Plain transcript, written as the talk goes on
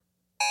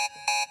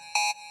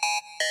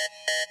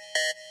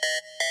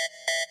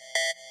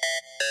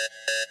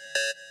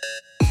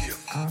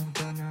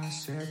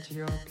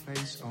your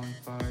place on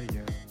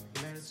fire.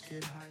 Let's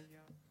get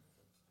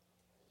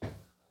high.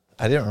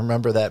 I didn't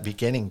remember that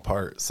beginning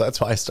part, so that's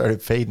why I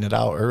started fading it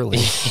out early.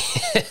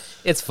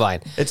 It's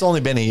fine. It's only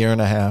been a year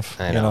and a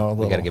half. I know.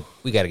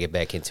 We gotta get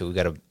back into it. We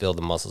gotta build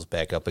the muscles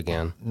back up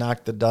again.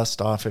 Knock the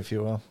dust off, if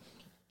you will.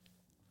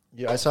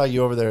 Yeah, I saw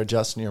you over there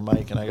adjusting your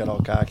mic, and I got all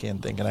cocky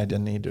and thinking I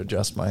didn't need to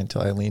adjust mine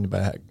until I leaned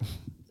back.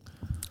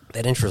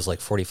 That intro is like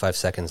 45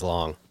 seconds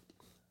long.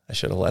 I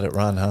should have let it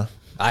run, huh?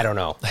 I don't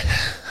know.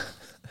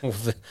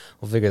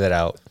 We'll figure that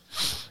out.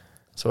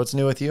 So what's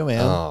new with you,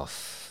 man? Oh,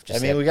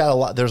 we got a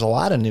lot. There's a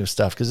lot of new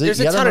stuff because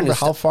you got to remember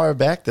how far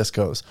back this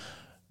goes.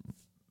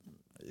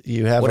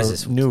 You have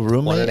new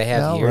roommate 1.5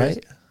 now, years,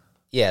 right?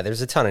 Yeah,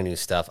 there's a ton of new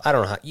stuff. I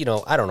don't know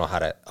how. I don't know how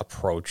to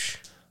approach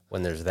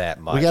when there's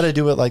that much. We got to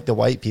do it like the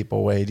white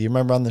people way. Do you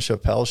remember on the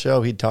Chappelle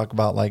show? He'd talk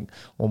about like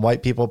when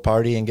white people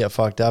party and get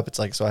fucked up. It's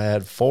like, so I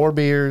had 4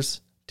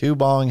 beers, 2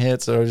 bong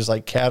hits that are just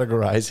like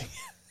categorizing.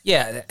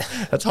 Yeah,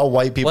 that's how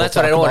white people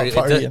talk about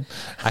partying.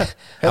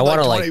 I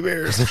want to like 20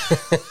 beers.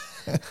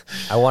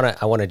 I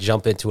want to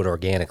jump into it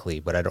organically,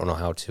 but I don't know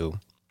how to.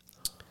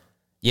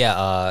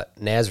 Yeah,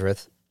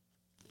 Nazareth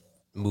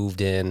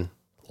moved in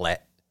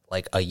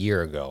like a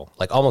year ago,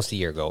 like almost a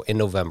year ago, in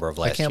November of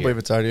last year. I can't believe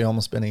it's already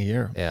almost been a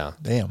year. Yeah.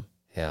 Damn.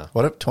 Yeah.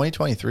 What if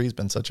 2023 has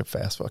been such a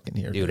fast fucking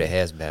year? Dude, it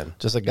has been.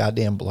 Just a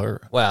goddamn blur.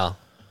 Well,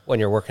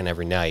 when you're working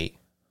every night,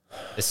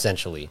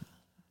 essentially,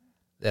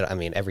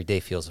 every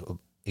day feels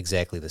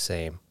exactly the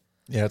same.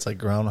 Yeah, it's like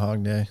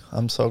Groundhog Day.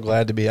 I'm so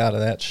glad to be out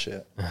of that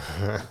shit.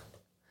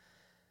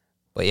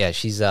 But yeah,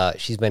 she's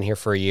been here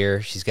for a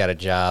year. She's got a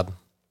job.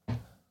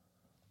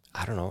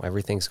 I don't know.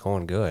 Everything's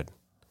going good.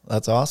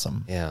 That's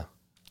awesome. Yeah.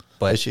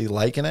 But is she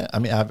liking it? I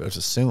mean, I would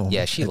assume.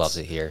 Yeah, she loves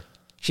it here.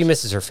 She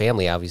misses her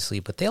family, obviously,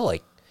 but they'll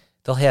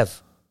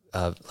have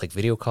like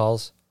video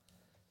calls,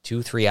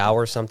 2-3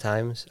 hours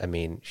sometimes. I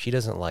mean, she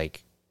doesn't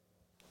like.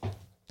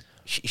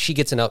 She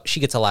gets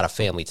a lot of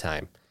family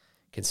time,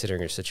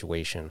 considering her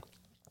situation.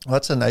 Well,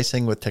 that's a nice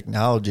thing with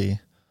technology.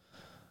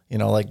 You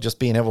know, like just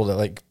being able to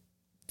like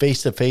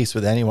face to face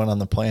with anyone on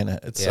the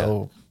planet. It's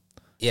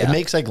it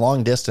makes like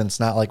long distance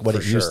not like what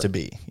it used to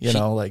be. You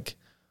know, like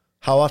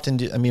how often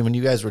when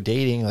you guys were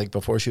dating, like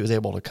before she was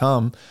able to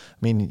come, I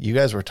mean, you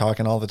guys were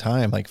talking all the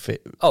time, like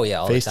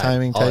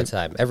FaceTiming all the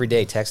time, every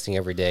day, texting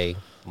every day,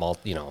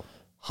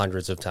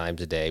 hundreds of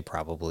times a day,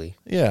 probably.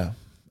 Yeah,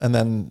 and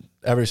then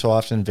every so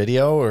often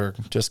video or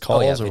just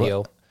calls or video.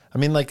 What? I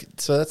mean, like,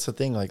 so that's the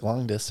thing, like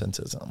long distance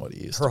isn't what it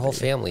used to be. Her whole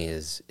family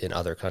is in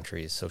other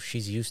countries, so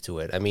she's used to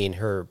it. I mean,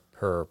 her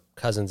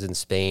cousins in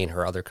Spain,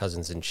 her other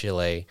cousins in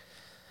Chile,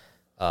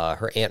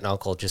 her aunt and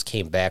uncle just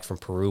came back from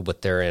Peru,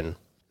 but they're in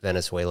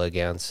Venezuela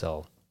again,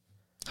 so.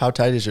 How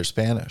tight is your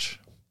Spanish?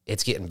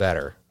 It's getting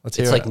better.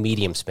 It's like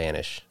medium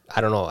Spanish.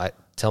 I don't know.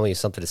 Tell me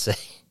something to say.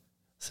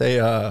 Say,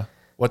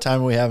 what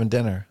time are we having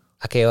dinner?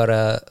 ¿A qué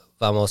hora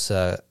vamos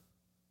a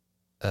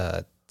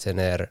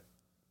tener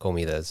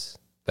comidas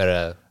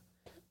para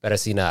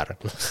cenar?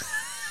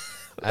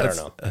 I don't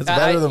know. That's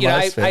better than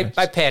my Spanish.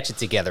 I patch it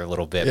together a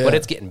little bit, but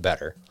it's getting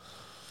better.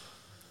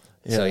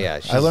 Yeah. So yeah,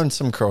 I learned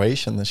some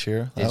Croatian this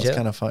year. That was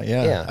kind of fun.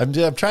 Yeah. I'm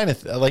trying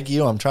to like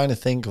you. I'm trying to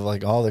think of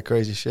like all the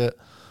crazy shit.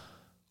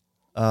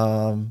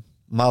 Malo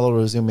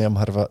rozumiem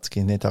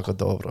hrvatski, ne tako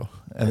dobro,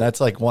 and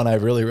that's like one I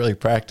really, really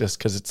practiced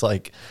because it's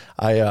like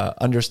I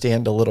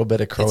understand a little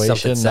bit of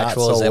Croatian, not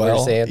so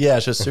well. Yeah,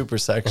 it's just super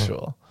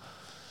sexual.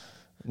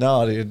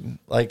 No, dude.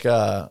 Like,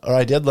 or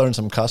I did learn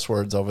some cuss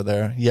words over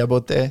there.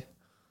 Jebote.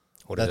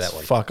 What is that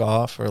one? Fuck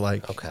off, or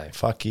like,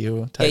 fuck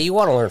you. Yeah, you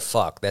want to learn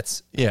fuck.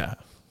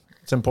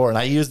 It's important.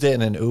 I used it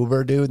in an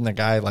Uber, dude, and the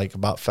guy like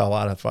about fell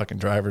out of the fucking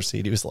driver's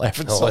seat. He was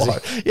laughing so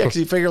hard. Yeah, because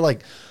you figure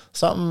like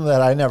something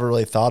that I never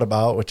really thought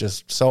about, which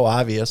is so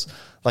obvious.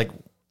 Like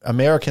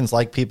Americans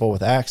like people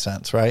with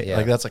accents, right? Yeah.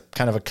 Like that's a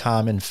kind of a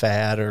common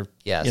fad, or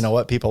you know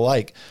what people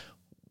like.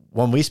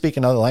 When we speak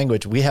another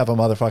language, we have a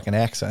motherfucking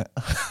accent.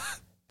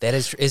 That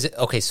is it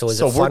okay? So it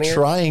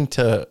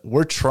funnier?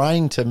 we're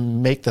trying to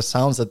make the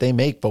sounds that they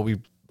make, but a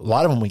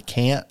lot of them we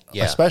can't,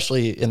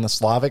 especially in the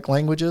Slavic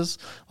languages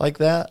like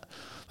that.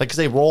 Like, because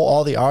they roll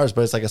all the R's,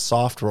 but it's like a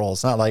soft roll.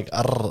 It's not like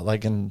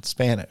in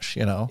Spanish,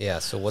 you know? Yeah,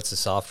 so what's the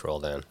soft roll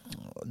then?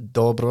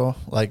 Dobro,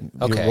 like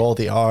you roll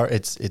the R.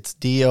 It's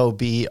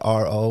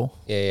D-O-B-R-O.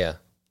 Yeah.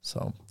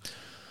 So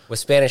with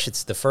Spanish,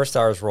 it's the first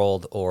R is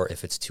rolled, or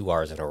if it's 2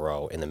 R's in a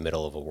row in the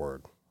middle of a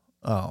word.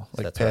 Oh,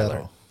 so like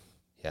perro.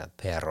 Yeah,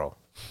 perro.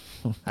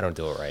 I don't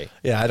do it right.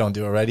 Yeah, I don't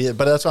do it right either.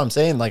 But that's what I'm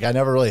saying. Like, I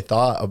never really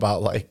thought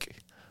about like...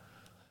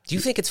 Do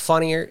you think it's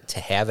funnier to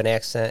have an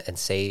accent and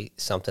say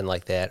something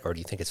like that? Or do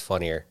you think it's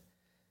funnier?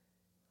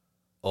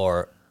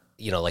 Or,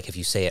 like if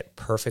you say it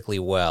perfectly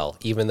well,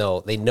 even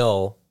though they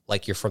know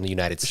like you're from the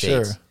United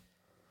States. Sure.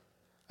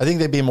 I think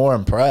they'd be more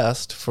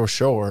impressed for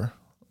sure.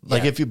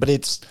 Like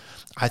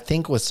I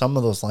think with some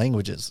of those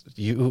languages,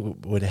 you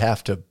would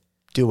have to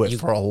do it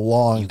for a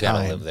long time. You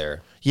gotta live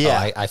there.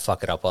 Yeah. I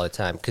fuck it up all the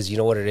time. Because you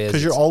know what it is?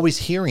 Because you're always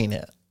hearing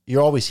it.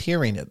 You're always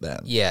hearing it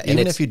then. Yeah.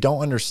 Even if you don't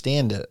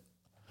understand it.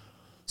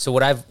 So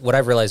what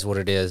I've realized what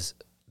it is,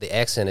 the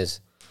accent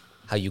is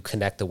how you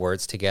connect the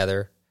words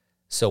together.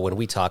 So when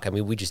we talk, I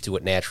mean, we just do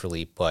it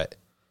naturally, but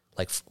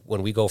like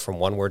when we go from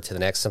one word to the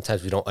next,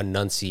 sometimes we don't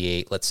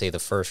enunciate, let's say, the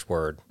first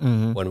word.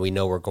 When we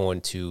know we're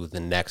going to the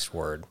next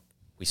word,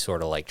 we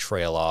sort of like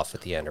trail off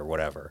at the end or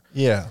whatever.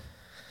 Yeah.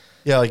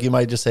 Yeah, like you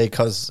might just say,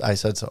 "'cause I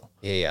said so."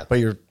 Yeah. But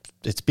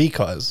it's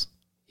because.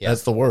 Yeah.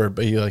 That's the word,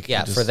 but you like...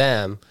 Yeah, for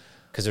them,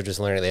 because they're just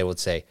learning, they would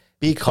say...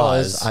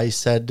 Because I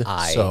said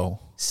so.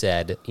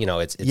 Said,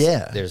 it's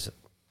there's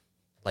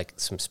like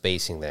some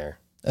spacing there.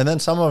 And then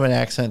some of an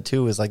accent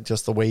too is like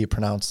just the way you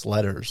pronounce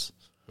letters.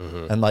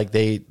 And like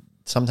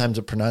sometimes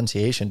a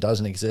pronunciation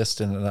doesn't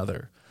exist in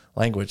another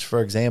language.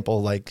 For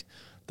example, like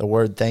the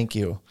word thank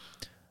you,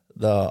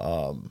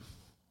 the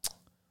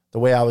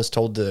way I was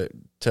told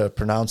to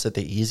pronounce it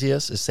the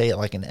easiest is say it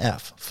like an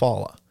F,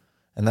 fala.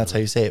 And that's how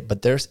you say it.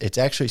 But it's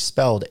actually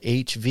spelled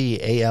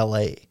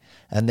HVALA.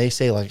 And they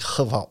say like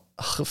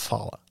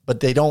fala. But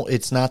they don't,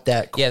 it's not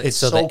that, it's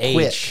so the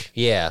quick. H,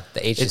 the H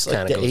it's just like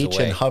kind of the goes H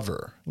away. And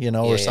hover,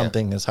 or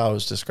something is how it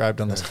was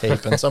described on this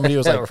tape. And somebody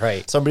was like,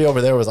 right. Somebody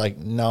over there was like,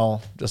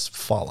 no, just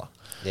fala.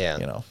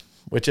 Yeah.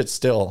 Which it's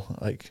still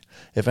like,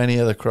 if any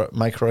of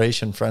my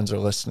Croatian friends are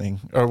listening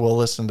or will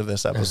listen to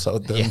this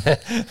episode, then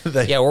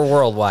we're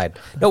worldwide.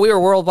 No, we were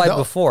worldwide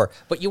before.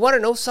 But you want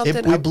to know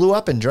something? We blew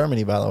up in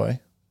Germany, by the way.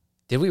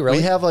 Did we really?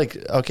 We have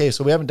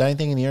so we haven't done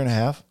anything in a year and a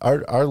half. Our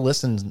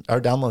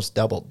downloads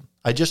doubled.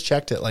 I just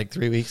checked it like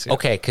 3 weeks ago.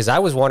 Okay, because I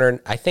was wondering,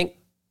 I think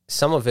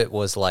some of it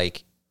was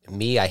like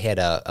me, I had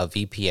a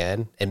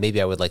VPN and maybe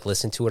I would like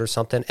listen to it or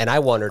something. And I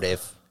wondered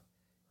if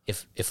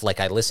like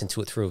I listened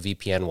to it through a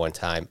VPN one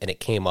time and it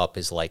came up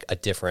as like a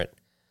different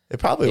It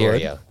probably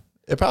area.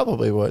 Would. It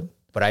probably would.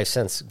 But I've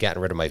since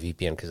gotten rid of my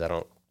VPN because I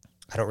don't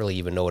really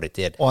even know what it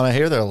did. Well, and I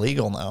hear they're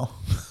legal now.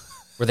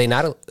 Were they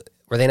not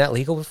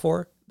legal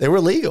before? They were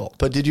legal,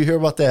 but did you hear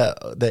about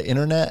the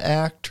Internet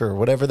Act or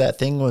whatever that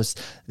thing was?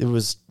 It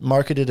was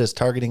marketed as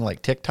targeting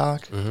like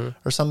TikTok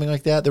or something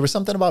like that. There was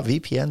something about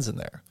VPNs in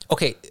there.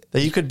 Okay,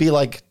 that you could be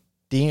like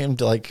deemed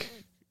like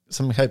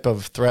some type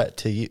of threat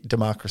to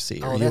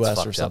democracy or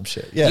U.S. or some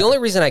shit. Yeah. The only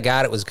reason I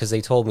got it was because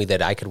they told me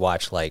that I could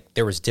watch like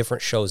there was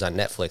different shows on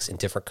Netflix in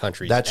different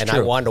countries. That's true.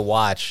 I wanted to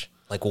watch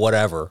like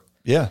whatever.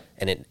 Yeah.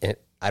 And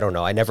it I don't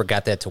know. I never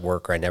got that to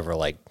work, or I never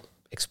like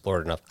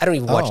explored enough. I don't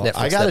even watch Netflix.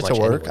 I got it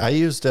to work. Anyway. I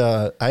used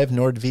I have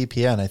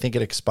NordVPN. I think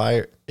it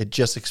expired. It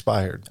just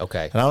expired.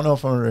 Okay. And I don't know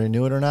if I'm going to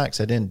renew it or not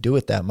because I didn't do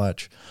it that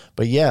much.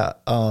 But yeah,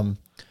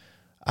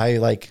 I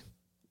like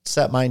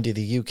set mine to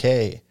the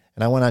UK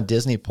and I went on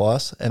Disney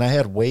Plus and I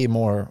had way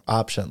more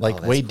options,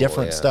 like way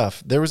different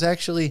stuff. There was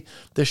actually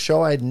this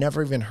show I'd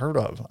never even heard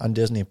of on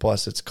Disney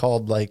Plus. It's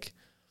called like,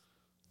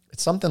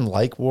 it's something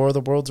like War of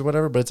the Worlds or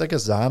whatever, but it's like a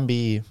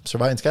zombie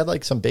survival. It's got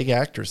like some big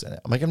actors in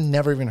it. I'm like, I've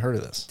never even heard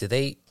of this. Did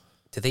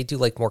they do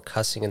like more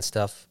cussing and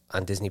stuff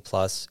on Disney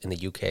Plus in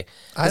the UK? I don't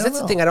Because that's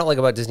know. the thing I don't like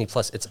about Disney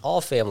Plus. It's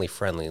all family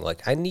friendly.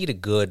 Like I need a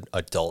good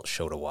adult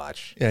show to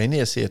watch. Yeah, you need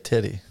to see a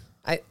titty.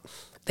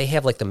 They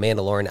have like The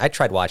Mandalorian. I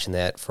tried watching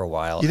that for a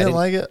while. You didn't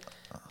like it?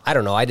 I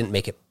don't know. I didn't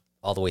make it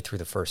all the way through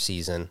the first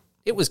season.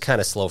 It was kind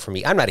of slow for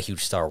me. I'm not a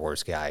huge Star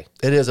Wars guy.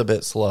 It is a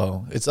bit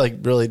slow. It's like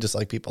really just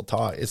like people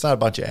talk. It's not a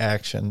bunch of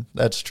action.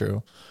 That's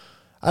true.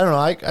 I don't know.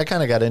 I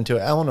kind of got into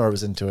it. Eleanor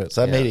was into it,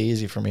 so that made it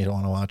easy for me to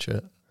want to watch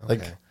it. Okay.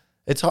 Like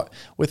it's hard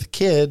with a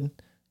kid.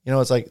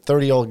 It's like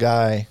 30-year-old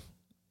guy,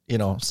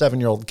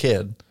 7-year-old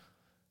kid.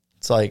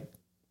 It's like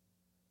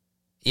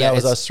that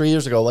was us 3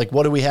 years ago. Like,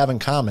 what do we have in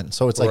common?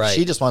 So it's like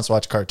she just wants to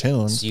watch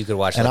cartoons. So you could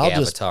watch like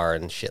Avatar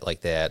and shit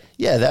like that.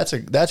 Yeah,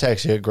 that's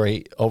actually a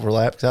great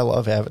overlap because I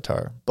love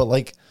Avatar. But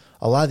like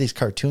a lot of these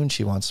cartoons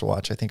she wants to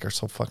watch, I think are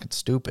so fucking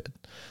stupid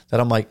that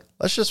I'm like,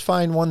 let's just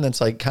find one that's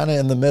like kind of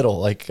in the middle,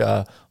 like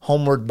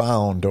Homeward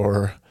Bound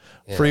or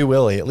Free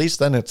Willy. At least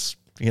then it's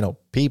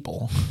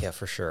people. Yeah,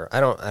 for sure.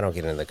 I don't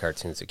get into the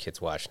cartoons that kids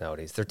watch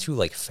nowadays. They're too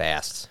like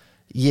fast.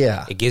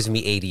 Yeah, it gives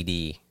me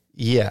ADD.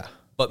 Yeah,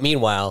 but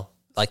meanwhile,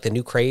 like the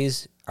new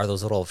craze are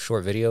those little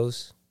short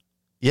videos.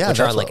 Yeah,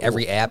 which are on like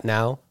every app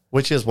now.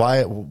 Which is why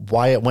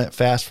it went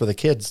fast for the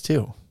kids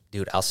too.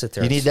 Dude, I'll sit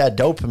there. You need that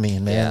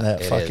dopamine, man.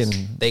 That fucking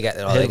they got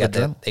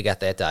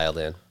that dialed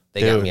in.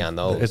 They got me on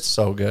those. It's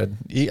so good.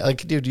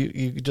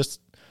 You just.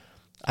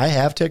 I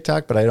have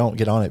TikTok, but I don't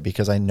get on it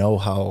because I know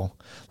how.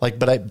 Like,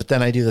 but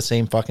then I do the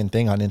same fucking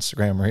thing on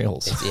Instagram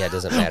Reels. It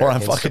doesn't matter. Or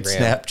on fucking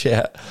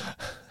Snapchat.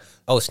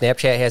 Oh,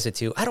 Snapchat has it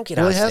too. I don't get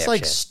on Snapchat. It has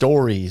like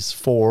stories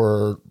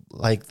for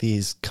like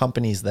these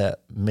companies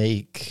that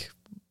make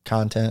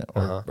content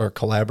or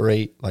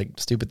collaborate like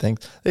stupid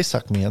things. They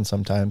suck me in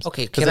sometimes.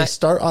 Okay, because they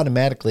start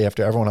automatically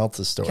after everyone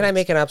else's story. Can I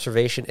make an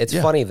observation? It's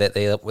funny that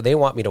they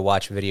want me to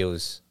watch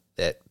videos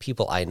that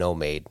people I know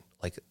made.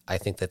 Like, I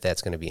think that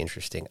that's going to be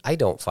interesting. I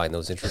don't find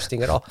those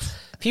interesting at all.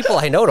 People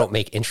I know don't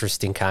make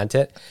interesting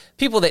content.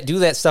 People that do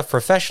that stuff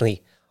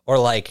professionally or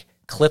like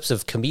clips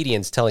of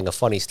comedians telling a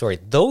funny story,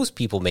 those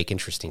people make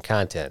interesting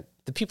content.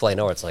 The people I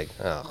know, it's like,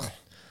 oh.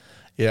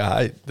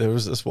 Yeah, there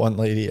was this one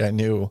lady I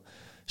knew.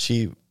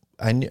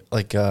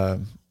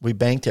 we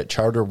banked at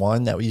Charter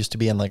One that used to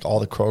be in like all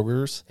the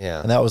Krogers.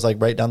 Yeah. And that was like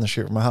right down the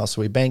street from my house.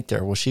 So we banked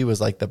there. Well, she was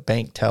like the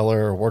bank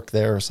teller or worked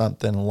there or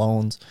something,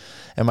 loans.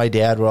 And my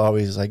dad would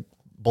always like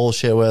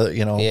bullshit with it,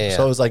 you know. Yeah.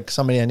 So it was like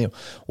somebody I knew.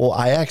 Well,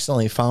 I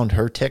accidentally found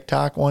her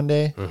TikTok one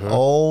day.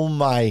 Oh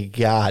my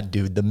God,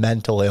 dude, the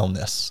mental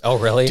illness. Oh,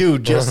 really?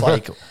 Dude, just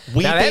like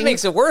weeping. Now that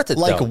makes it worth it,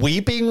 Like though.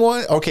 weeping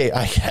one. Okay,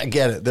 I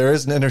get it. There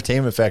is an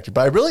entertainment factor.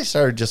 But I really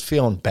started just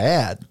feeling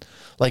bad.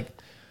 Like,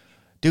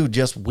 dude,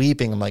 just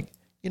weeping. I'm like,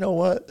 you know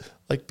what?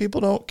 Like,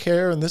 people don't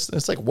care, and this.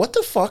 It's like, what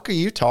the fuck are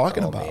you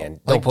talking about? Man.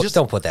 Like,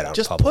 Don't put that out.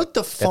 Just public. put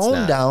the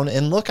phone down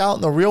and look out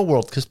in the real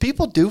world, because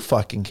people do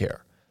fucking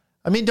care.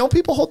 I mean, don't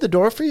people hold the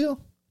door for you?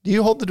 Do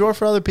you hold the door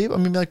for other people? I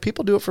mean, like,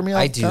 people do it for me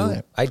all the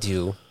time. I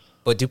do.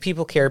 But do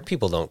people care?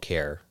 People don't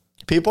care.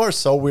 People are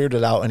so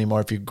weirded out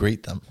anymore if you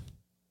greet them.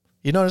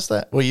 You notice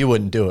that? Well, you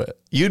wouldn't do it.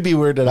 You'd be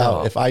weirded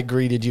out if I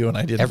greeted you and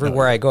I didn't.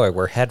 Everywhere I go, I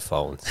wear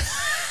headphones.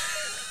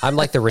 I'm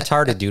like the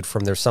retarded dude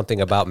from There's Something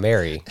About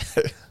Mary,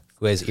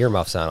 who has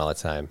earmuffs on all the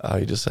time. Oh,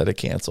 you just said a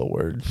cancel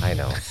word. I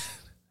know.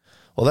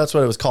 Well, that's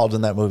what it was called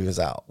when that movie was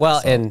out.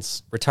 Well, and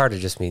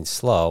retarded just means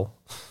slow.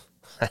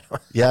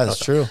 Yeah,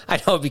 that's true.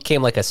 I know it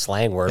became like a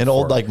slang word. In for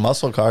old it. like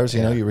muscle cars,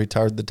 you know, you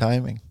retard the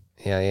timing.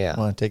 Yeah. I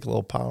want to take a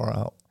little power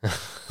out.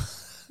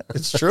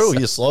 It's true.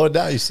 You slow it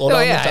down. You slow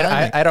down the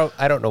timing.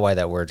 I don't know why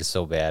that word is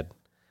so bad.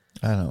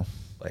 I know.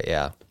 But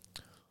yeah.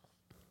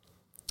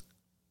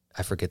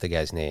 I forget the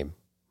guy's name.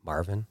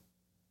 Marvin?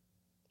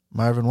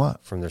 Marvin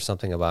what? From There's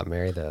Something About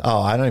Mary. Oh,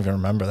 I don't even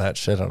remember that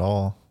shit at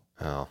all.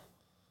 Oh.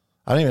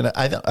 I don't even.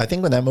 I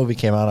think when that movie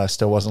came out, I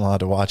still wasn't allowed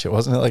to watch it.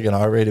 Wasn't it like an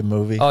R-rated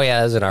movie? Oh yeah,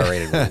 it was an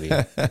R-rated movie.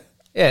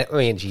 Yeah, I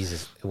mean,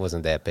 Jesus, it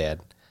wasn't that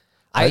bad.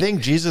 I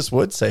think Jesus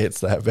would say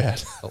it's that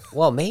bad.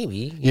 Well,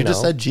 maybe. You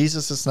just said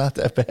Jesus is not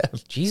that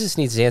bad. Jesus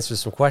needs to answer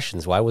some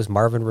questions. Why was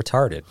Marvin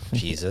retarded?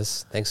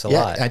 Jesus, thanks a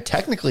lot. Yeah,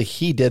 technically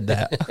he did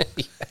that.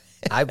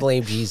 I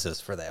blame Jesus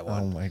for that Oh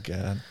one. my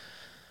God.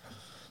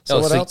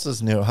 So what else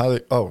is new?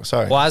 Sorry.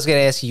 Well, I was going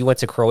to ask you. You went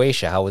to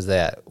Croatia. How was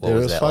that? What It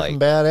was was that fucking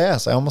like?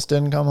 badass. I almost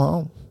didn't come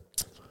home.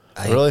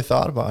 I really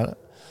thought about it.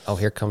 Oh,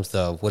 here comes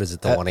the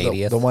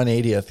 180th? The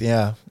 180th,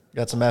 yeah.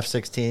 Got some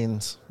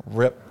F-16s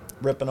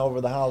ripping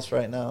over the house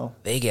right now.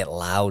 They get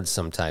loud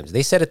sometimes.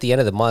 They said at the end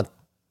of the month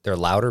they're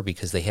louder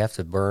because they have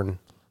to burn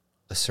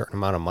a certain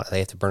amount of money. They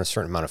have to burn a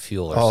certain amount of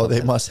fuel or something.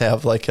 They must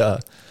have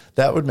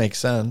that would make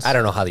sense. I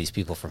don't know how these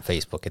people from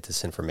Facebook get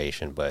this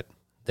information, but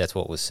that's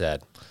what was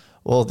said.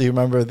 Well, do you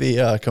remember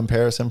the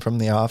comparison from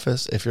The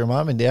Office? If your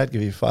mom and dad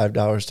give you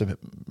 $5 to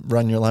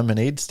run your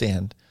lemonade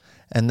stand,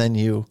 and then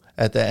you,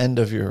 at the end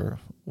of your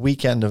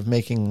weekend of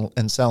making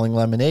and selling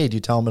lemonade, you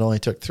tell them it only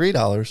took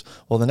 $3.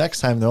 Well, the next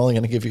time they're only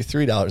going to give you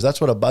 $3.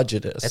 That's what a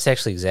budget is. That's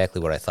actually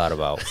exactly what I thought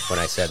about when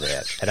I said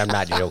that, and I'm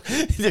not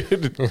joking.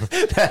 Dude,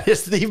 that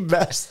is the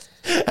best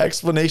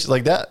explanation.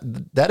 Like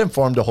that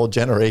informed a whole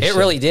generation. It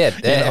really did.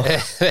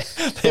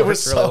 It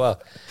was really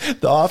well.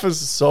 The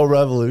Office is so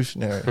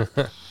revolutionary.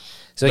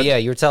 So yeah,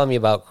 you were telling me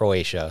about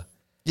Croatia.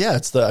 Yeah,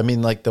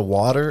 the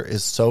water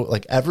is so,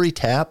 like, every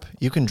tap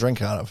you can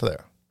drink out of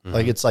there. Mm-hmm.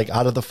 Like, it's like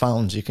out of the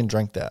fountains, you can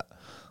drink that.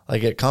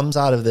 Like, it comes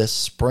out of this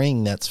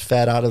spring that's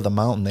fed out of the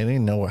mountain. They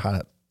didn't know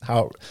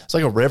how it's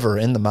like a river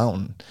in the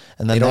mountain.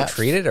 And then they don't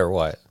treat it or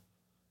what?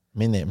 I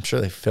mean, I'm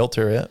sure they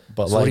filter it,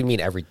 but so what do you mean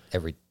every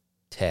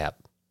tap?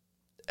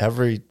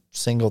 Every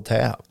single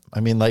tap. I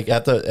mean, like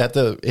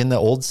in the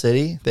old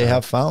city, they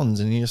have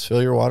fountains, and you just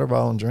fill your water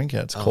bottle and drink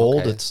it. It's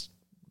cold. Okay. It's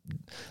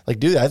like,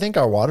 dude, I think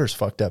our water's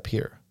fucked up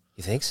here.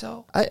 You think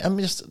so? I'm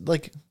just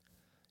like,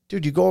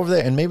 dude, you go over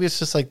there, and maybe it's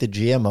just like the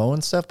GMO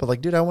and stuff, but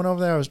like, dude, I went over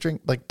there, I was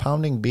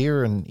pounding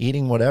beer and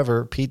eating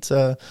whatever,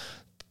 pizza,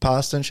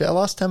 pasta and shit. I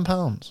lost 10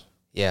 pounds.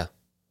 Yeah.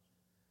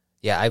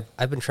 Yeah,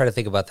 I've been trying to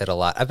think about that a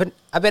lot. I've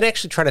been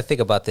actually trying to think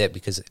about that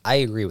because I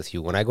agree with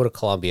you. When I go to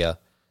Colombia,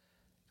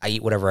 I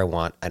eat whatever I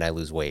want and I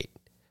lose weight.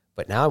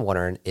 But now I'm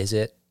wondering, is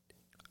it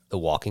the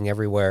walking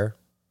everywhere?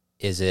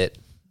 Is it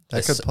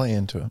that could play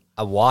into it?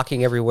 I'm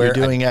walking everywhere.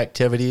 You're doing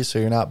activities, so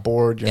you're not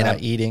bored. You're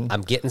not eating.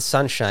 I'm getting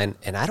sunshine,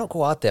 and I don't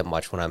go out that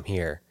much when I'm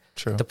here.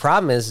 True. The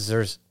problem is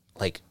there's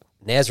like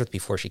Nazareth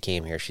before she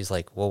came here. She's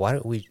like, well, why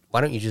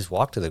don't you just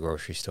walk to the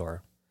grocery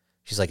store?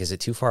 She's like, is it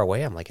too far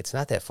away? I'm like, it's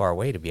not that far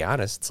away, to be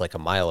honest. It's like a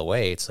mile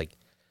away. It's like,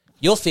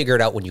 you'll figure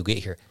it out when you get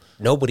here.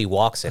 Nobody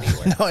walks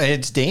anywhere. No,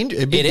 it's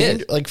dangerous. It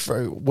is. Like,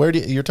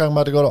 you're talking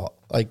about to go to,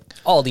 like,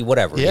 Aldi,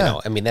 whatever. Yeah. You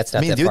know, I mean, that's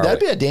not that dude, far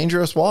that'd away. be a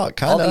dangerous walk.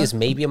 Kinda. Aldi is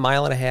maybe a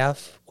mile and a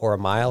half or a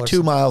mile or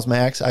 2 miles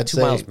max. I'd 2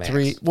 say miles max.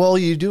 3. Well,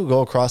 you do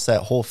go across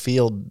that whole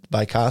field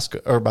by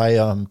Costco or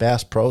by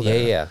Bass Pro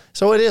there. Yeah.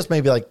 So it is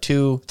maybe like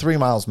 2-3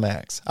 miles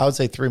max. I would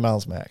say 3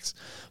 miles max.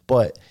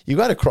 But you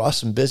got to cross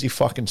some busy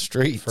fucking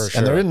streets. For sure.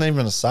 And there isn't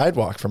even a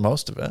sidewalk for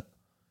most of it.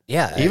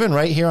 Yeah. Even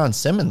right here on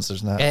Simmons,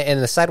 there's not.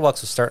 And the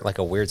sidewalks will start in like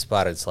a weird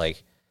spot. It's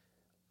like,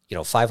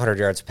 500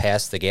 yards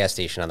past the gas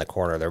station on the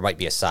corner, there might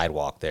be a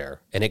sidewalk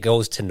there, and it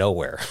goes to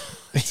nowhere.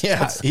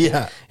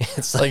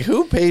 It's like,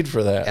 who paid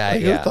for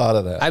that? Who thought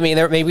of that? I mean,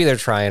 maybe they're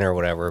trying or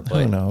whatever,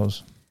 but who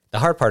knows? The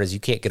hard part is you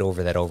can't get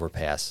over that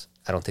overpass.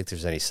 I don't think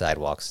there's any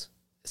sidewalks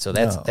So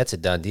that's a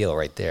done deal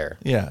right there.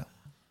 Yeah.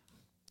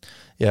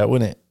 Yeah, it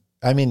wouldn't.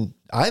 I mean,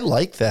 I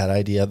like that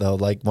idea though.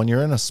 Like when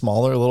you're in a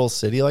smaller little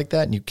city like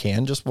that and you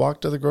can just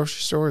walk to the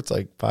grocery store, it's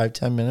like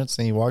 5-10 minutes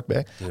and you walk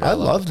back. Dude, I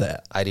love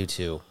that. I do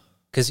too.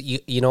 Because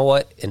you know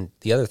what? And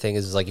the other thing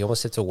is like you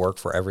almost have to work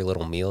for every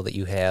little meal that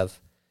you have.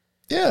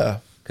 Yeah.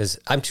 Because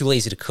I'm too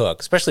lazy to cook,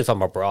 especially if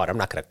I'm abroad. I'm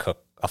not going to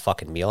cook a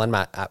fucking meal.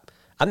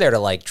 I'm there to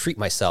like treat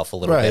myself a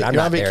little bit. I'm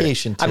You're not on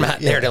vacation. I'm not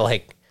there to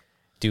like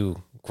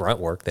do grunt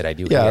work that I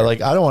do. Yeah, here.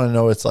 like I don't want to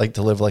know what it's like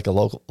to live like a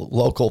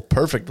local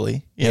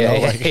perfectly. You know,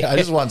 like I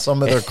just want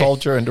some of their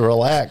culture and to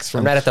relax. From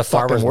I'm not at the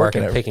farmer's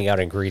market picking out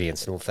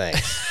ingredients. No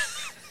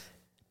thanks.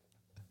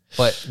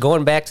 But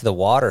going back to the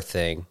water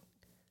thing,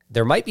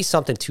 there might be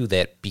something to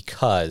that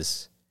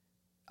because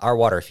our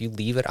water, if you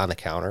leave it on the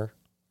counter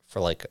for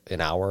like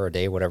an hour or a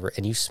day, whatever,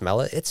 and you smell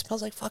it, it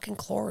smells like fucking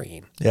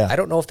chlorine. Yeah. I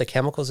don't know if the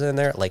chemicals in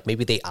there, like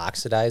maybe they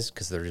oxidize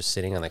because they're just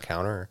sitting on the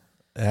counter.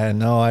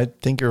 No, I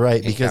think you're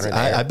right because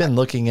I've been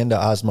looking into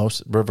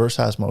reverse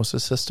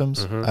osmosis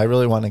systems. Mm-hmm. I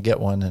really want to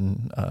get one,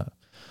 and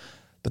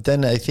but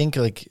then I think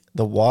like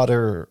the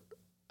water,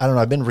 I don't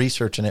know. I've been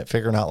researching it,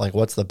 figuring out like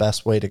what's the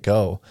best way to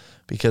go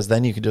because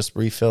then you could just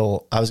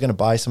refill. I was going to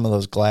buy some of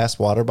those glass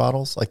water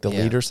bottles, like the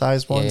liter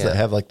size ones that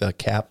have like the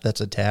cap that's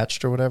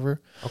attached or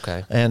whatever.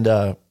 Okay,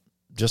 and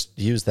just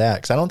use that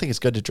because I don't think it's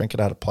good to drink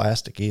it out of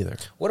plastic either.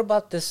 What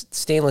about this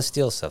stainless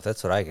steel stuff?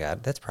 That's what I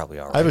got. That's probably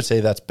all right. I would say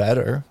that's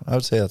better. I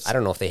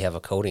don't know if they have a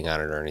coating on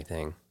it or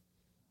anything.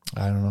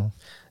 I don't know.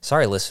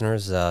 Sorry,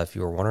 listeners, if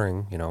you were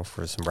wondering,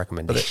 for some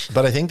recommendations.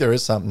 But I think there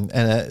is something,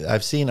 and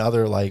I've seen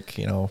other like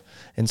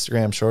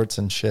Instagram shorts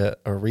and shit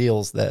or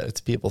reels that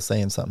it's people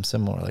saying something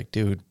similar. Like,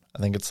 dude, I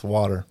think it's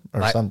water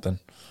or something.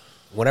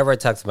 Whenever I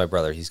talk to my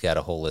brother, he's got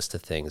a whole list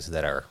of things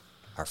that are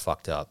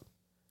fucked up.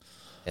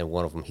 And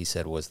one of them, he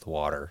said, was the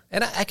water.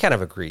 And I kind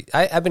of agree.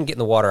 I've been getting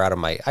the water out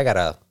of I got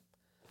a,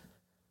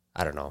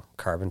 I don't know,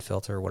 carbon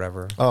filter or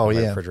whatever. Oh, in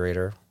my yeah.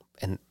 refrigerator.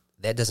 And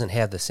that doesn't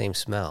have the same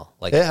smell.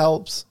 Like it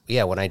helps.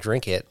 Yeah, when I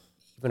drink it,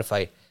 even if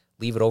I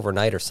leave it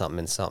overnight or something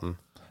in something.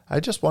 I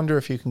just wonder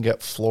if you can get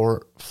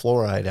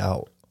fluoride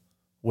out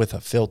with a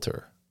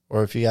filter.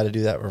 Or if you got to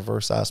do that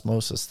reverse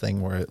osmosis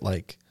thing where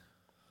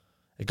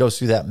it goes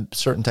through that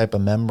certain type of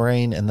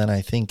membrane, and then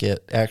I think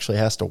it actually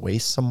has to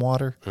waste some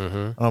water. Mm-hmm.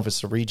 I don't know if it's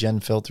the regen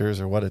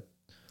filters or what it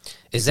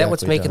is. That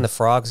what's making the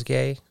frogs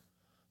gay?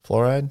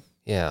 Fluoride?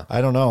 Yeah.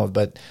 I don't know,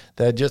 but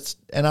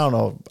and I don't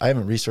know, I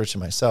haven't researched it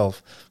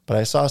myself, but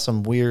I saw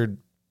some weird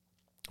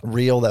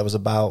reel that was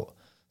about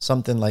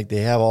something like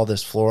they have all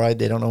this fluoride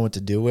they don't know what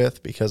to do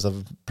with because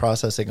of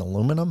processing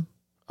aluminum.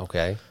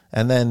 Okay.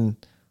 And then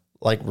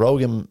like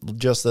Rogan,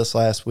 just this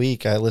last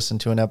week, I listened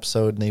to an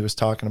episode and he was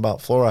talking about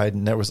fluoride,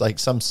 and there was like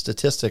some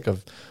statistic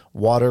of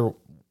water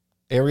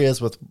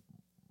areas with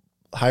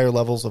higher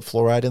levels of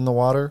fluoride in the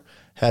water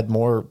had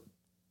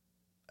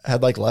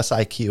like less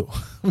IQ,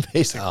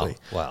 basically.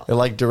 Oh, wow. They're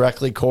like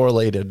directly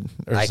correlated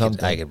or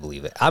something. I can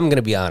believe it. I'm going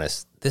to be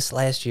honest. This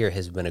last year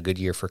has been a good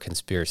year for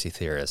conspiracy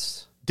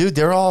theorists. Dude,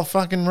 they're all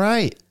fucking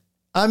right.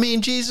 I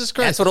mean, Jesus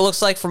Christ. That's what it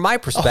looks like from my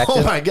perspective.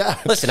 Oh, my God.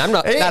 Listen, I'm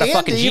not a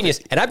fucking genius,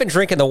 and I've been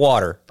drinking the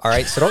water, all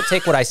right? So don't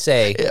take what I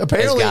say as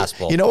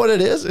gospel. You know what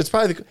it is? It's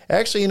probably,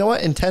 actually, you know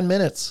what? In 10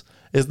 minutes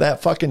is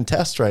that fucking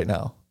test right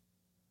now.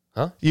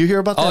 Huh? You hear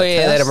about that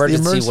test? That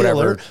emergency whatever.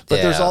 Alert,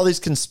 but there's all these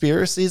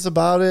conspiracies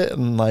about it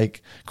and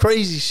like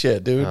crazy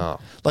shit, dude. Oh.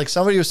 Like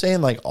somebody was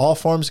saying like all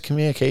forms of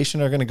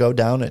communication are going to go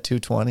down at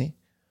 220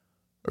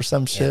 or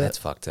some shit. Yeah, that's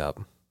fucked up.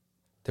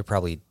 They're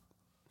probably,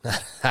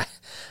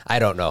 I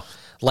don't know.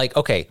 Like,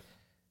 okay,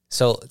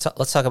 so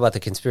let's talk about the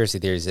conspiracy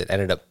theories that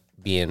ended up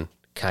being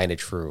kind of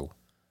true.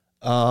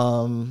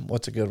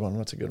 What's a good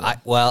one?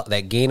 Well,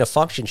 that gain of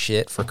function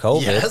shit for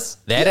COVID. Yes.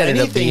 That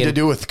ended up being to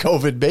do with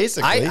COVID,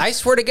 basically. I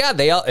swear to God,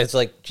 it's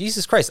like,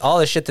 Jesus Christ, all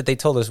the shit that they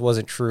told us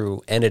wasn't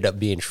true ended up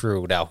being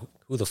true. Now,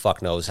 who the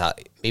fuck knows how?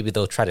 Maybe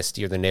they'll try to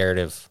steer the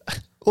narrative.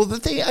 Well, the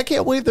thing, I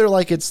can't believe they're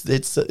like,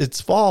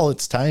 it's fall.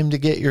 It's time to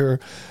get your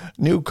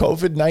new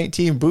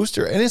COVID-19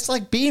 booster. And it's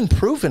like being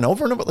proven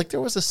over and over. Like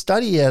there was a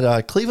study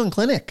at Cleveland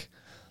Clinic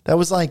that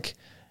was like,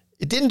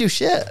 it didn't do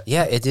shit.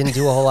 Yeah, it didn't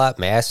do a whole lot.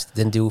 Masks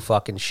didn't do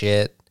fucking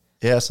shit.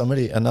 Yeah,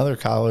 another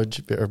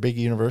college or big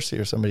university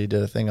or somebody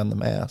did a thing on the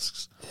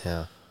masks.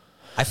 Yeah.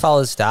 I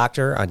follow this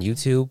doctor on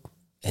YouTube,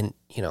 and,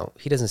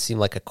 he doesn't seem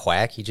like a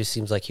quack. He just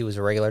seems like he was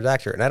a regular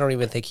doctor. And I don't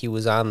even think he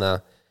was on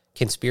the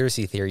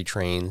conspiracy theory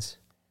trains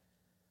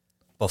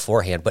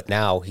beforehand. But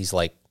now he's,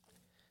 like,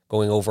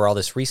 going over all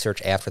this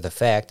research after the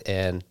fact,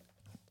 and,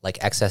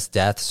 like, excess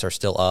deaths are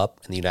still up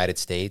in the United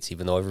States,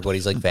 even though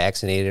everybody's, like,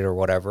 vaccinated or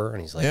whatever.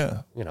 And he's like,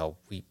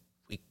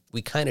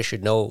 we kind of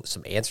should know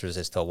some answers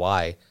as to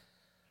why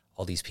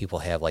all these people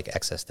have, like,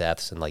 excess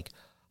deaths and, like,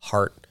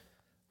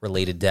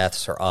 heart-related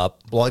deaths are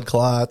up. Blood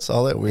clots,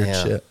 all that weird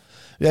shit.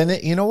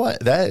 And you know what?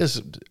 That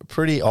is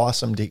pretty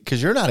awesome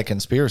because you're not a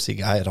conspiracy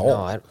guy at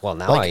all. No,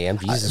 now I am.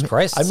 Jesus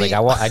Christ.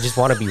 I just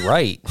want to be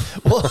right.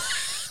 Well,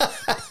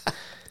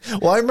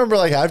 I remember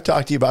like I've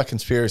talked to you about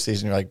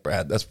conspiracies and you're like,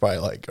 Brad, that's probably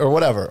like, or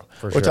whatever.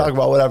 We're talking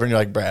about whatever. And you're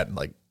like, Brad,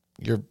 like,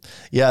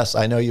 yes,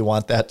 I know you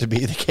want that to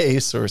be the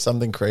case or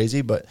something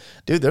crazy, but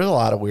dude, there's a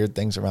lot of weird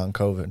things around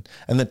COVID,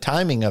 and the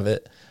timing of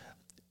it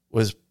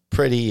was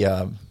pretty,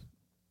 I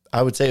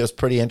would say it was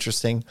pretty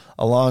interesting,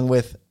 along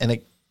with,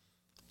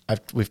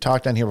 we've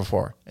talked on here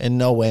before, in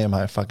no way am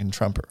I a fucking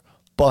Trumper,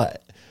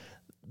 but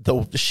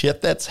the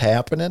shit that's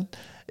happening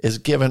is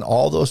giving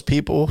all those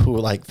people who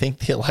like think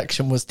the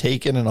election was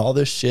taken and all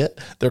this shit,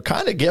 they're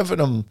kind of giving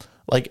them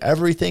like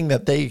everything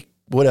that they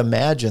would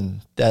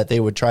imagine that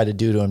they would try to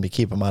do to him to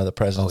keep him out of the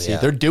presidency.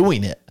 They're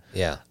doing it.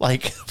 Yeah.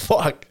 Like,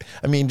 fuck.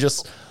 I mean,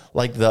 just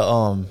like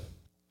that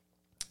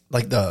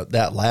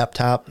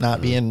laptop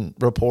not being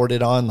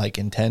reported on like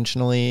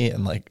intentionally,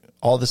 and like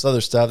all this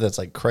other stuff that's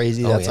like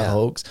crazy. That's a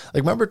hoax.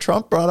 Like, remember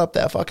Trump brought up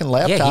that fucking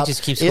laptop? Yeah, he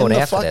just keeps going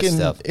after that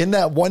stuff. In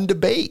that one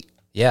debate.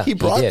 Yeah, he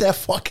brought that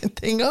fucking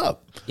thing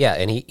up. Yeah,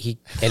 and he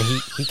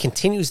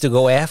continues to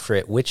go after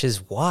it, which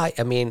is why,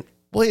 I mean,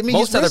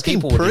 most other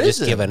people would have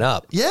just given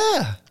up.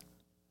 Yeah.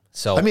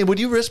 So I mean, would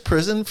you risk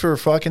prison for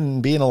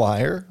fucking being a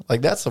liar?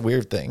 Like, that's the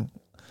weird thing.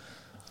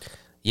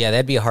 Yeah,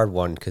 that'd be a hard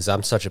one because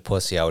I'm such a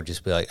pussy. I would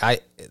just be like,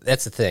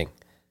 that's the thing.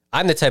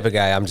 I'm the type of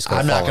guy. I'm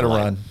not going to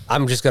run.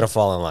 I'm just going to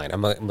fall in line.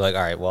 I'm like,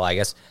 all right, well, I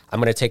guess I'm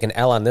going to take an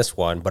L on this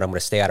one, but I'm going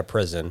to stay out of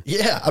prison.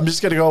 Yeah, I'm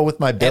just going to go with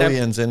my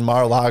billions in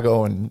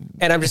Mar-a-Lago. And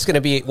I'm just going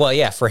to be, well,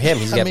 yeah, for him,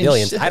 he's got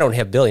billions. Shit. I don't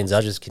have billions.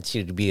 I'll just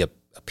continue to be a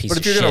piece of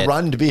shit. But if you're going to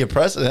run to be a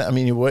president, I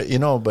mean, you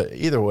know, but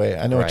either way,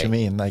 I know what you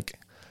mean. Like,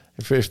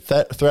 if you're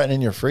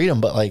threatening your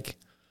freedom, but like,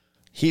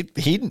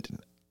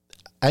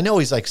 I know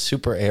he's like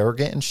super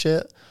arrogant and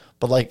shit,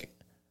 but like,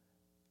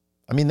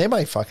 I mean, they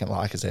might fucking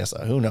lock his ass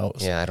out. Who knows?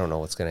 Yeah, I don't know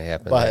what's going to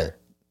happen there.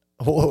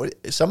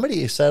 But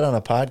somebody said on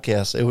a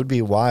podcast, it would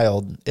be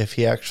wild if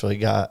he actually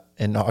got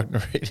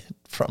inaugurated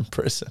from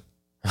prison.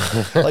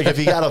 Like if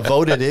he got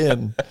voted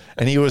in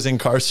and he was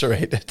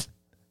incarcerated.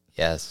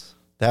 Yes.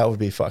 That would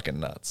be fucking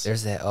nuts.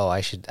 There's that. Oh,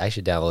 I should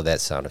download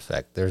that sound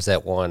effect. There's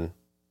that one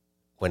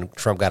when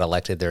Trump got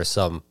elected. There's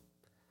some,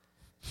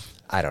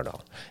 I don't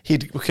know.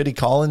 Could he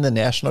call in the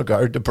National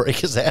Guard to break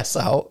his ass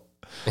out?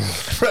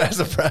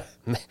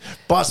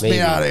 Bust me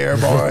out of here,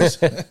 boys.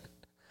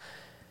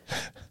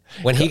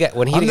 When he got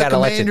elected,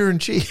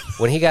 Commander-in-Chief.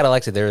 When he got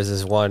elected, there was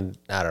this one,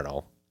 I don't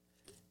know,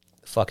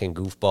 fucking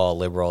goofball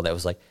liberal that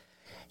was like,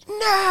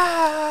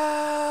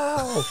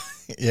 no.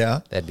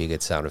 Yeah, that'd be a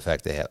good sound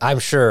effect to have. I'm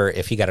sure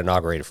if he got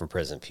inaugurated from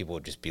prison, people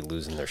would just be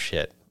losing their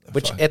shit.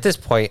 Which at this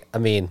point, I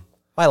mean,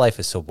 my life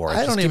is so boring.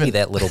 Just give me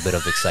that little bit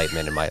of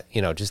excitement in my,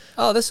 just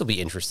this will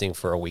be interesting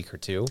for a week or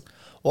two.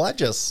 Well, I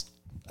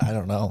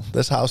don't know.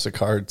 This house of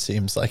cards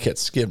seems like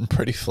it's getting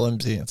pretty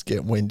flimsy. It's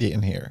getting windy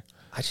in here.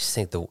 I just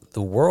think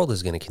the world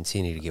is going to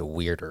continue to get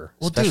weirder,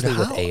 especially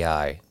with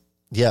AI.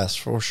 Yes,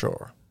 for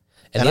sure.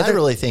 And I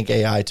really think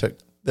AI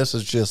this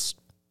is just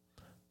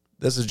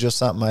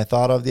something I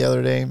thought of the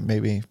other day,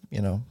 maybe,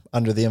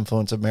 under the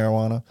influence of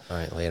marijuana. All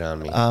right, lay it on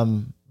me.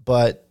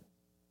 But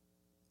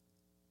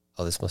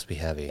this must be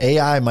heavy.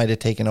 AI might have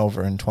taken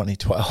over in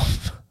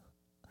 2012.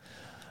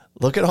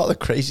 Look at all the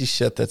crazy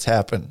shit that's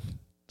happened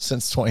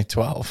since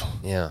 2012.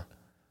 Yeah.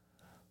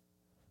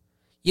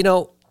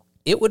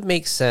 It would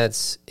make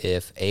sense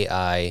if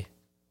AI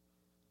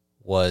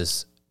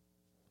was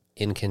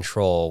in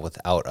control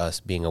without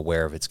us being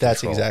aware of its control.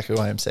 That's exactly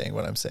why I'm saying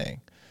what I'm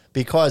saying.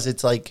 Because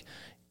it's like,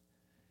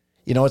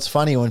 it's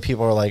funny when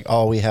people are like,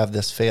 oh, we have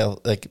this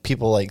like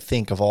people like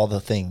think of all the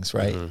things,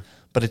 right? Mm-hmm.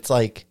 But it's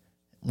like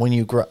when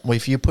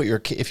if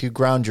you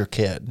ground your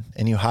kid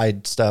and you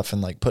hide stuff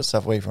and like put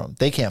stuff away from them,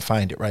 they can't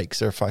find it, right? Because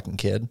they're a fucking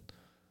kid.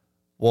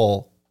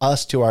 Well,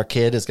 us to our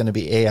kid is going to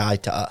be AI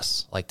to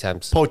us. Like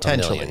times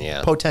potentially, a million,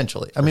 yeah.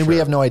 Potentially. I mean, we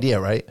have no idea,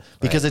 right?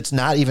 Because it's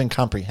not even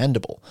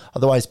comprehensible.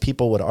 Otherwise,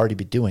 people would already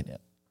be doing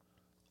it.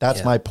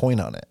 That's my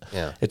point on it.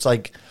 Yeah. It's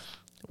like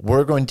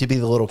we're going to be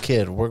the little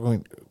kid. We're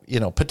going,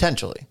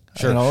 potentially.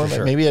 Sure.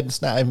 Maybe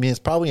it's not. I mean, it's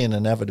probably an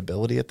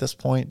inevitability at this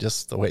point,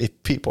 just the way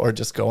people are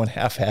just going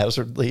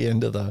haphazardly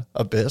into the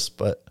abyss.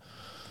 But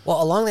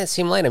along that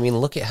same line, I mean,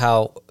 look at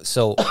how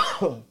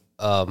when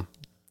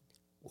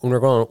we're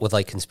going with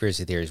like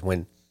conspiracy theories,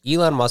 when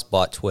Elon Musk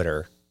bought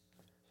Twitter,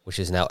 which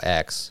is now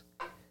X,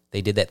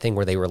 they did that thing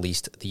where they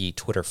released the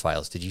Twitter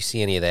files. Did you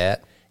see any of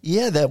that?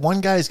 Yeah, that one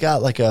guy's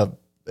got like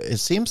it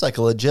seems like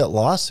a legit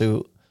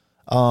lawsuit.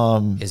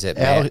 Is it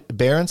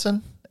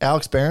Berenson?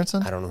 Alex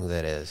Berenson? I don't know who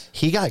that is.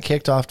 He got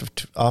kicked off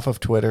of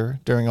Twitter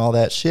during all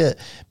that shit.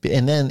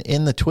 And then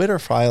in the Twitter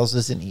files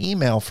is an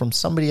email from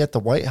somebody at the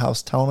White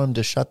House telling him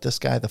to shut this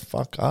guy the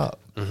fuck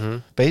up,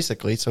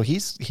 basically. So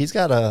he's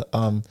got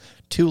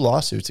 2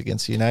 lawsuits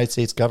against the United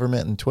States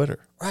government and Twitter.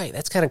 Right.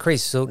 That's kind of crazy.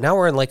 So now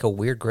we're in like a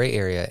weird gray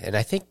area. And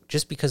I think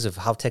just because of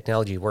how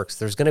technology works,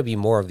 there's going to be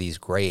more of these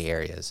gray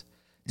areas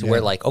to where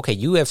like, okay,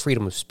 you have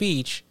freedom of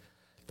speech,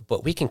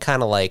 but we can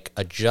kind of like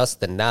adjust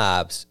the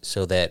knobs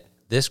so that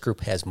this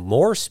group has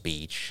more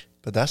speech.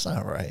 But that's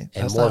not right.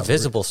 And more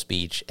visible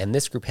speech. And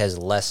this group has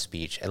less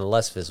speech and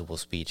less visible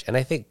speech. And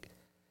I think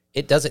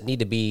it doesn't need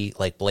to be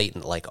like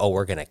blatant, like, oh,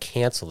 we're going to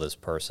cancel this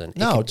person.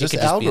 No, just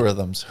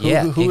algorithms. Who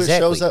exactly. it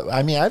shows up.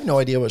 I mean, I have no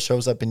idea what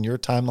shows up in your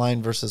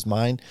timeline versus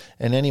mine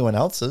and anyone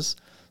else's.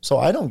 So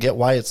I don't get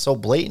why it's so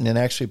blatant and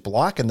actually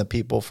blocking the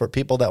people for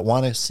people that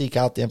want to seek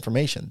out the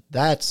information.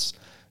 That's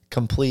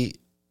complete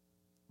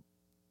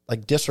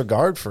like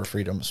disregard for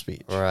freedom of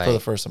speech for the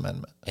First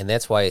Amendment. And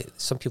that's why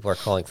some people are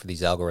calling for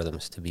these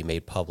algorithms to be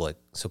made public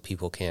so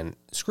people can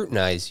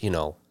scrutinize,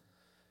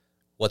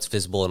 what's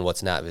visible and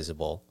what's not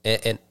visible.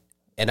 And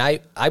I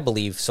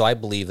believe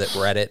that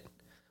Reddit,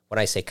 when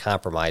I say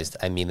compromised,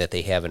 I mean that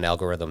they have an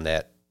algorithm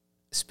that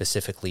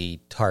specifically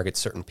targets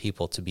certain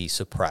people to be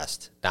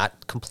suppressed,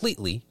 not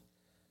completely,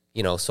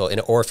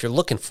 or if you're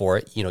looking for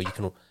it, you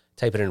can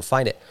type it in and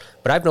find it.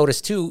 But I've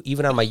noticed too,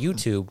 even on my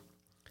YouTube,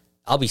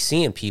 I'll be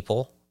seeing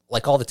people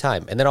like all the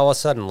time. And then all of a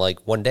sudden,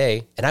 like one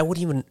day, and I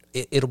wouldn't even,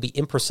 it'll be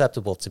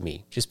imperceptible to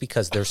me just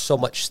because there's so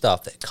much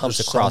stuff that comes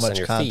across on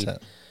your feed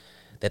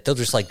that they'll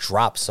just like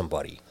drop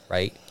somebody,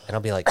 right? And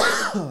I'll be like,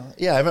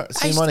 yeah, I haven't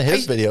seen one of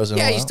his videos in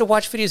a while. I used to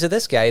watch videos of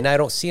this guy and I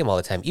don't see him all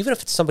the time, even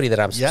if it's somebody that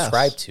I'm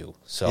subscribed to.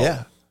 So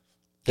yeah,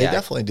 they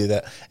definitely do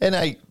that.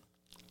 And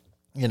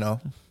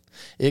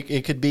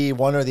it could be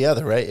one or the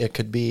other, right? It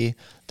could be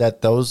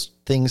that those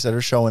things that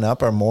are showing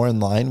up are more in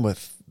line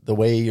with the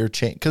way you're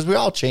changing, because we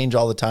all change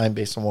all the time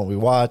based on what we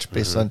watch,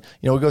 based on,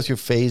 we go through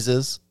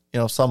phases,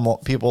 some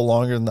people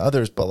longer than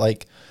others, but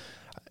like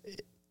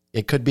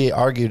it could be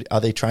argued, are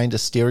they trying to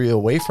steer you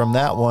away from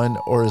that one,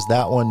 or is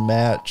that one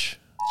match?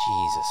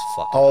 Jesus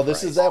fucking Oh,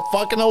 this is that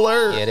fucking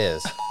alert. It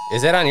is.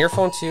 Is that on your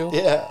phone too?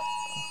 Yeah.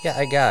 Yeah,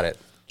 I got it.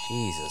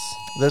 Jesus.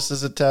 This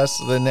is a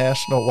test of the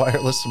National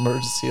Wireless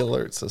Emergency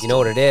Alert System. You know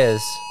what it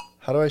is?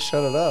 How do I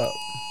shut it up?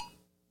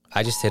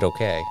 I just hit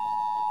OK.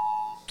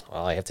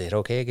 Well, I have to hit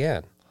OK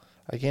again.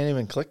 I can't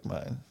even click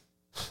mine.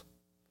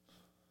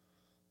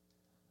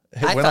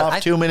 It went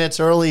off 2 minutes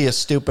early, you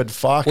stupid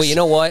fox. Well, you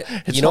know what?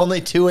 It's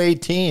only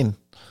 2:18.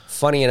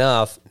 Funny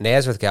enough,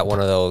 Nazareth got one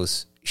of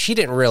those. She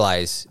didn't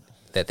realize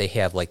that they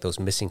have like those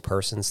missing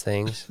persons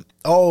things.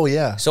 Oh,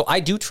 yeah. So I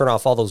do turn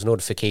off all those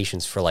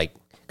notifications for like,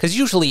 because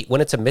usually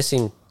when it's a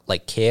missing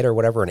like kid or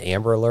whatever, an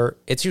Amber Alert,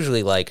 it's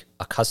usually like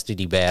a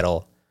custody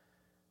battle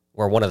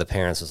where one of the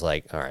parents is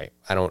like, all right,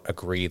 I don't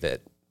agree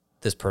that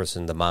this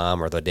person, the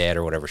mom or the dad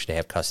or whatever, should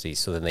have custody.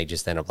 So then they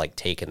just end up like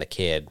taking the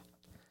kid.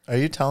 Are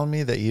you telling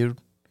me that you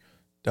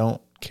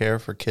don't care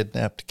for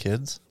kidnapped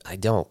kids? I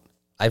don't.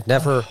 I've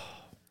never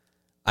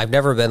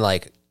been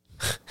like,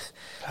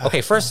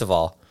 okay, first of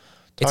all,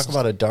 talk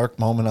about a dark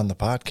moment on the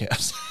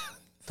podcast.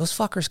 Those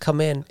fuckers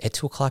come in at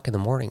 2:00 in the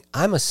morning.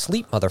 I'm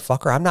asleep,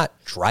 motherfucker. I'm not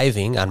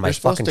driving on my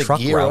fucking truck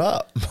gear route.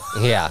 Up.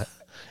 Yeah.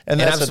 And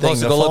that's the thing.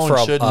 The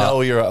phone should know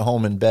you're at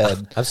home in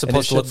bed. I'm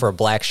supposed to look for a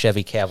black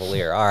Chevy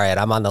Cavalier. All right,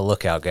 I'm on the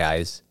lookout,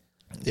 guys.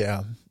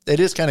 Yeah. It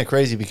is kind of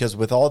crazy because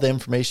with all the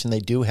information they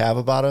do have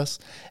about us,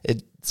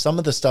 some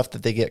of the stuff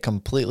that they get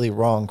completely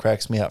wrong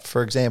cracks me up.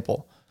 For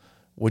example,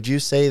 would you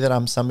say that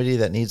I'm somebody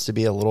that needs to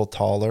be a little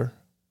taller?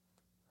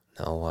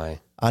 No, why?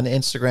 On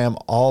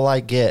Instagram, all I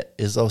get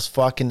is those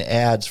fucking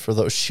ads for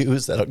those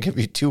shoes that'll give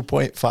you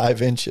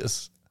 2.5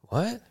 inches.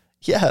 What?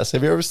 Yes.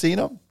 Have you ever seen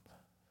them?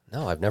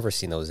 No, I've never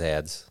seen those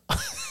ads.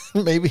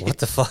 Maybe. What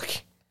the fuck?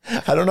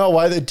 I don't know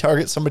why they'd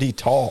target somebody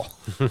tall.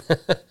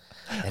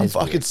 I'm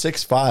fucking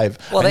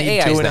 6'5". Well, I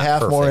need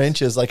 2.5 more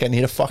inches. Like I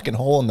need a fucking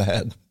hole in the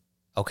head.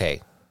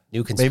 Okay.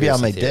 New conspiracy Maybe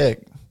on my theory.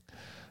 dick.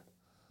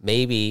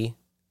 Maybe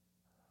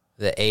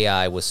the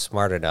AI was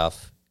smart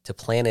enough to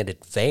plan in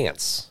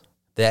advance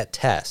that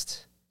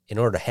test in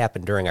order to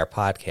happen during our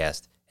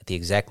podcast at the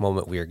exact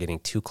moment we are getting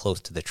too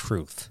close to the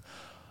truth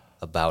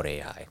about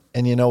AI.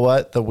 And you know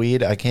what? The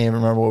weed, I can't even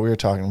remember what we were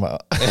talking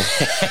about.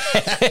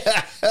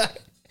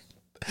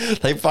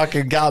 They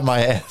fucking got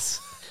my ass.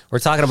 We're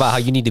talking about how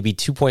you need to be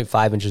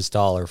 2.5 inches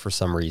taller for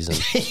some reason.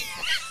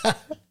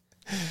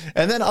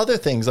 And then other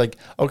things like,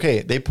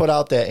 okay, they put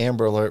out that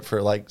Amber Alert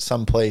for like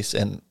some place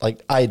in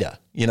like Ida.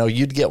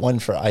 You'd get one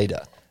for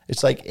Ida.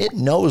 It's like it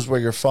knows where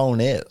your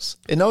phone is.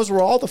 It knows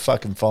where all the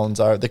fucking phones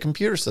are, the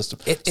computer system.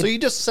 So you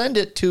just send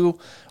it to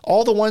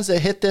all the ones that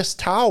hit this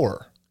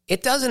tower.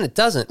 It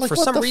doesn't. Like, for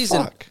some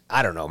reason,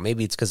 I don't know.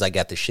 Maybe it's because I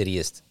got the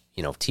shittiest,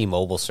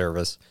 T-Mobile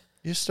service.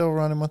 You're still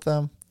running with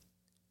them?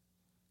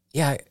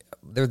 Yeah,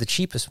 they're the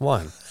cheapest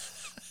one.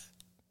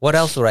 What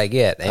else would I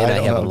get? And I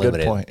have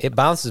unlimited. Good point. It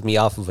bounces me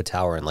off of a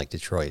tower in like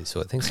Detroit,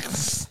 so it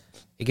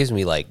gives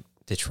me like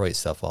Detroit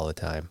stuff all the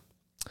time.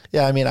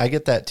 Yeah, I mean, I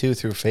get that too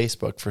through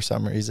Facebook for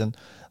some reason.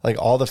 Like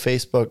all the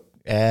Facebook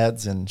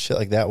ads and shit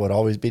like that would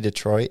always be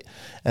Detroit.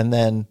 And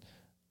then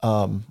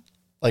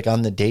like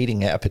on the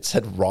dating app, it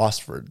said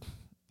Rossford.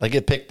 Like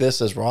it picked this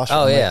as Rossford.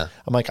 Oh, yeah.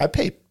 I'm like, I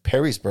pay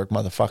Perrysburg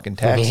motherfucking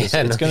taxes.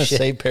 Yeah, it's going to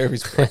say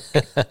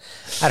Perrysburg.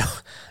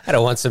 I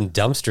don't want some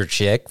dumpster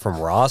chick from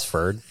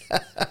Rossford.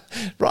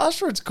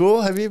 Rossford's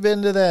cool. Have you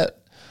been to that?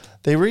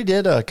 They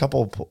redid a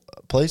couple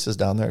places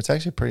down there. It's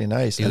actually pretty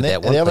nice. Dude, and they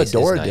have a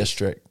Dora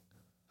district.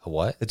 A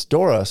what? It's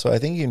Dora, so I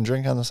think you can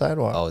drink on the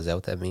sidewalk. Oh, is that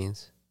what that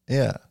means?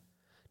 Yeah.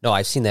 No,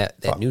 I've seen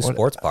that new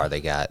sports bar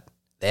they got.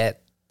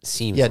 That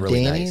seems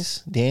really nice.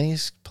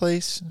 Danny's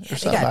place or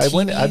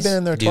something. I've been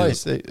in there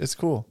twice. It's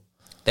cool.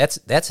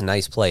 That's a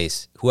nice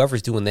place.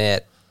 Whoever's doing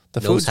that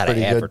knows how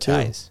to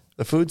advertise.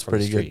 The food's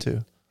pretty good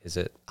too. Is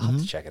it? I'll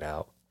have to check it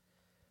out.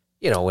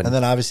 You know, and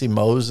then obviously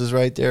Moe's is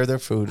right there. Their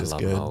food is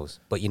good. Moe's.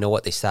 But you know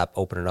what? They stopped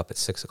opening up at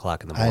 6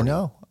 o'clock in the morning. I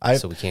know.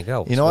 So we can't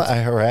go. You know what?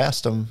 I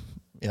harassed them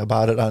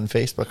about it on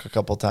Facebook a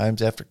couple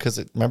times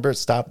because remember it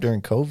stopped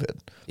during COVID.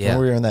 Yeah. When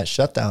we were in that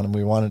shutdown and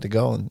we wanted to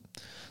go and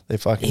they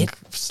fucking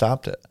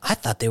stopped it. I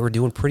thought they were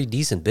doing pretty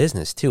decent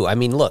business too. I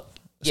mean, look,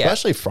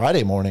 especially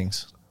Friday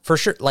mornings. For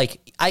sure.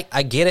 Like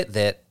I get it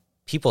that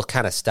people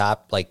kind of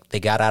stopped, like they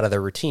got out of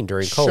their routine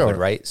during COVID,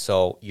 right?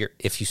 So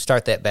if you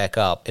start that back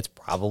up, it's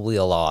probably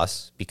a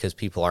loss because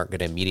people aren't going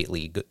to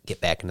immediately get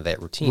back into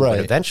that routine. Right.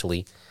 But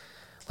eventually,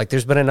 like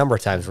there's been a number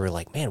of times where we're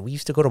like, man, we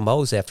used to go to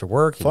Moe's after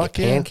work and get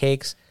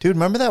pancakes. Dude,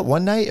 remember that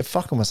one night it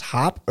fucking was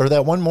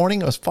that one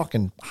morning it was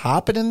fucking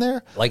hopping in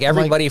there? Like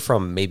everybody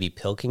from maybe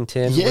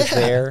Pilkington was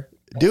there.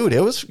 Dude,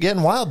 it was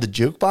getting wild. The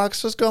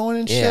jukebox was going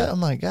and shit. I'm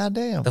like, God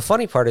damn. The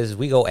funny part is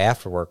we go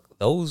after work.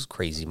 Those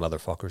crazy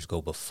motherfuckers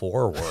go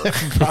before work.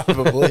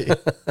 Probably.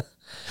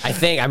 I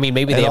think. I mean,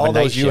 maybe they have a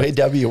night shift.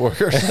 UAW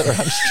workers that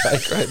are on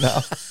strike right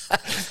now.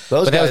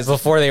 Those but guys, that was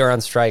before they were on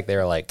strike. They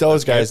were like,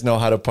 those guys know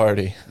how to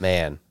party.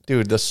 Man.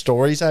 Dude, the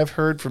stories I've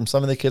heard from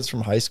some of the kids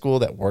from high school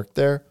that worked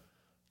there,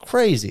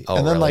 crazy. Oh,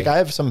 and then really? like I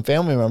have some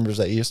family members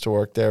that used to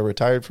work there,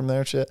 retired from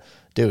there shit.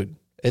 Dude,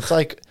 it's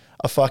like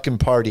a fucking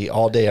party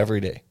all day,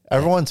 every day.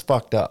 Everyone's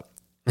fucked up.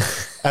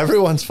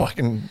 Everyone's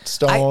fucking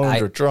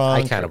stoned or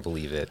drunk. I kind of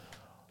believe it.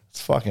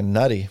 It's fucking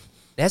nutty.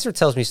 Nazareth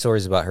tells me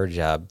stories about her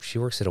job. She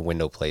works at a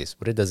window place,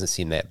 but it doesn't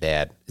seem that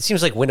bad. It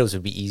seems like windows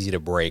would be easy to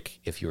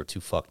break if you were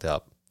too fucked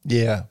up.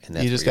 Yeah.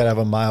 You just got to have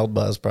a mild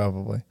buzz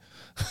probably.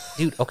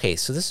 Dude, okay,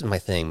 so this is my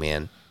thing,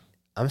 man.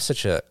 I'm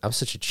such a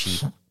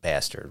cheap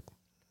bastard.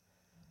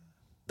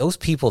 Those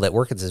people that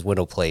work at this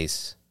window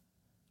place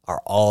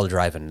are all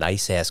driving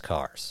nice-ass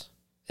cars.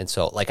 And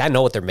so, like, I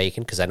know what they're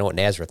making because I know what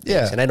Nazareth makes.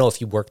 Yeah. And I know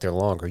if you work there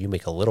longer, you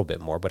make a little bit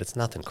more, but it's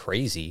nothing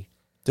crazy.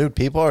 Dude,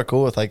 people are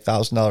cool with, like,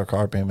 $1,000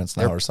 car payments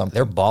now or something.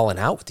 They're balling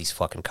out with these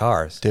fucking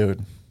cars.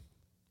 Dude.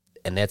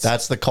 And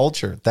that's the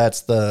culture.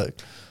 That's the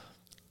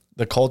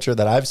culture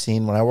that I've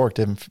seen when I worked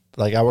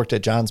I worked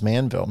at Johns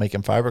Manville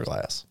making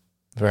fiberglass.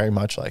 Very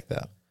much like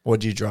that.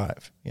 What'd you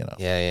drive? You know?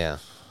 Yeah.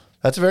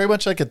 That's very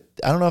much like I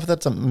don't know if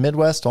that's a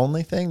Midwest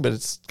only thing, but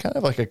it's kind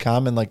of like a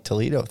common, like,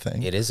 Toledo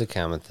thing. It is a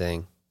common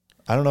thing.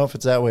 I don't know if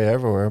it's that way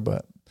everywhere,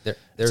 but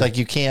it's like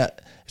you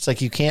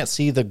can't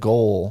see the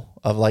goal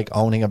of like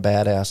owning a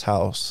badass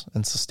house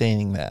and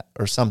sustaining that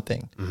or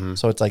something. Mm-hmm.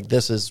 So it's like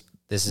this is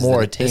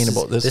more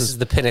attainable. This is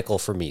the pinnacle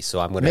for me. So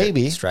I'm going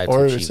to strive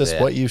to achieve it's just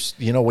that.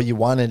 what what you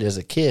wanted as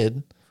a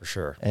kid. For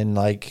sure. And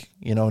like,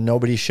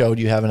 nobody showed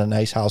you having a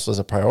nice house was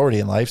a priority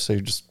in life, so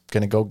you're just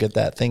going to go get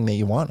that thing that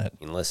you wanted.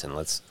 I mean, listen,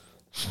 let's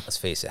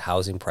face it,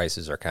 housing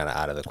prices are kind of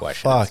out of the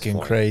question. Fucking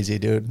crazy,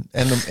 dude.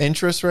 And the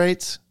interest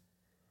rates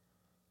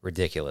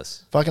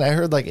ridiculous. Fucking, I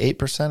heard like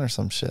 8% or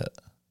some shit.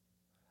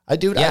 I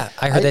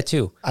heard that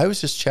too. I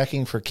was just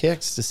checking for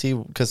kicks to see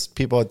because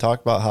people had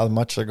talked about how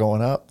much they're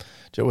going up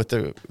with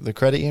the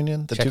credit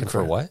union. Checking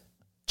for what?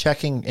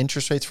 Checking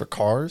interest rates for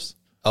cars.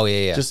 Oh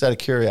yeah. Just out of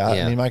curiosity.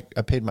 Yeah. I mean,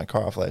 I paid my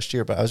car off last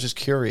year, but I was just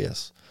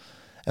curious.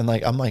 And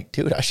like, I'm like,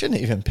 dude, I shouldn't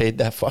have even paid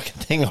that fucking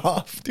thing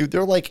off, dude.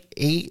 They're like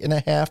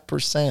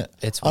 8.5%.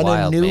 It's on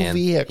wild, a new man.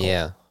 vehicle.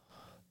 Yeah,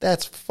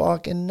 that's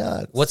fucking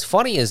nuts. What's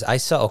funny is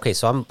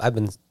I've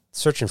been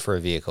searching for a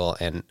vehicle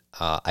and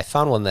I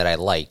found one that I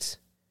liked,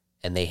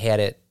 and they had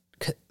it.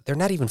 They're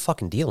not even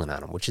fucking dealing on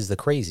them, which is the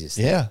craziest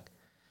thing. Yeah.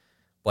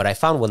 But I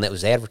found one that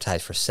was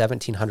advertised for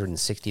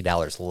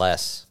 $1,760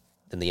 less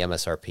than the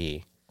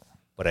MSRP,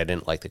 but I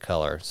didn't like the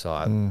color,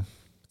 so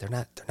they're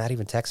not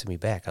even texting me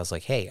back. I was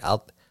like, hey,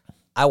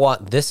 I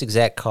want this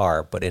exact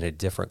car, but in a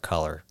different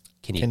color.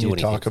 Can you do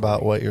anything? Talk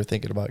about what you're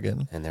thinking about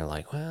getting? And they're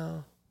like,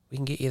 well, we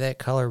can get you that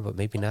color, but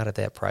maybe not at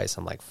that price.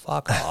 I'm like,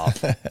 fuck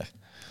off.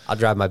 I'll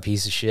drive my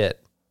piece of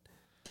shit.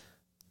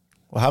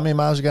 Well, how many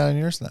miles you got on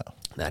yours now?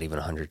 Not even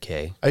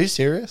 100K. Are you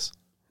serious?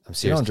 I'm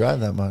serious. You don't drive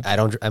that much.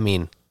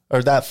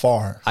 Or that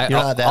far. You're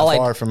not that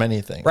far from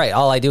anything. Right.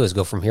 All I do is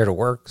go from here to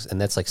work, and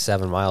that's like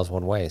 7 miles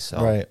one way.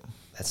 So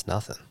that's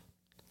nothing.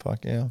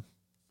 Fuck yeah.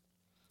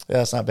 Yeah,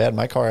 that's not bad.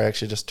 My car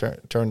actually just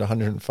turned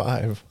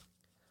 105.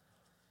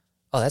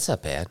 Oh, that's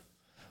not bad.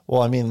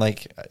 Well, I mean,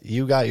 like,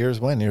 you got yours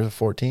when? Yours a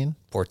 14?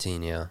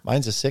 14, yeah.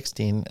 Mine's a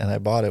 16, and I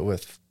bought it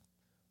with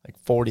like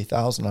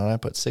 40,000 on it. I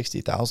put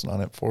 60,000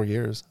 on it 4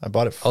 years. I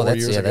bought it 4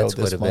 years ago. That's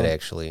quite a bit,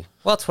 actually.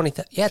 Well,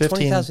 20,000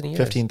 a year.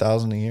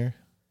 15,000 a year.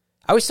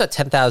 I always thought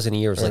 10,000 a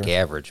year was like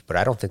average, but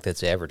I don't think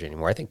that's average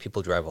anymore. I think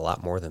people drive a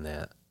lot more than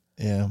that.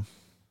 Yeah.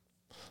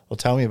 Well,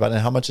 tell me about it.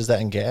 How much is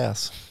that in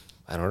gas?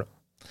 I don't know.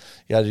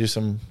 You got to do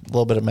a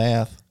little bit of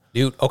math.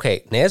 Dude,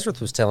 okay. Nazareth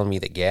was telling me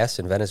that gas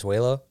in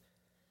Venezuela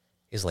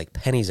is like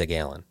pennies a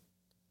gallon.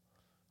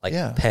 Like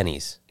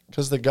pennies.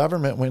 Because the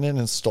government went in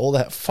and stole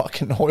that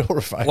fucking oil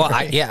refinery.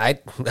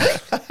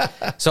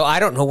 Well, so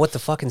I don't know what the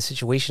fucking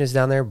situation is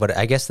down there, but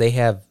I guess they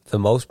have the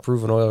most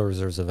proven oil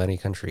reserves of any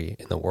country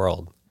in the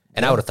world.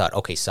 And I would have thought,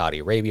 okay, Saudi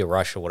Arabia,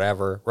 Russia,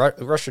 whatever.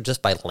 Russia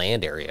just by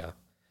land area.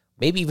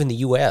 Maybe even the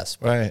U.S.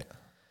 Right.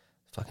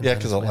 Yeah,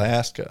 because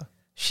Alaska.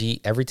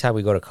 Every time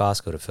we go to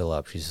Costco to fill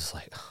up, she's just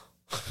like,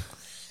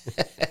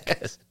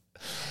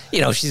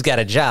 she's got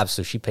a job,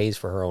 so she pays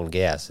for her own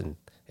gas, and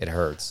it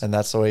hurts. And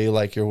that's the way you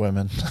like your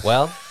women.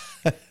 Well,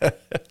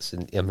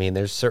 I mean,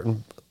 there's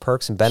certain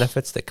perks and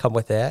benefits that come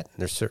with that. And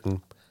there's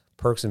certain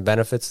perks and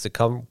benefits that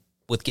come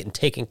with getting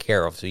taken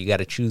care of. So you got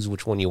to choose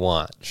which one you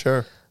want.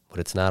 Sure. But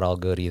it's not all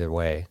good either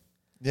way.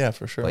 Yeah,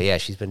 for sure. But yeah,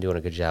 she's been doing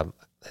a good job.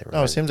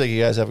 No, it seems like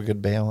you guys have a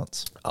good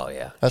balance. Oh,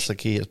 yeah. That's the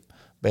key, is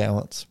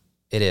balance.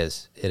 It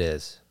is. It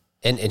is.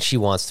 And she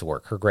wants to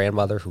work. Her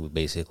grandmother, who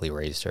basically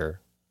raised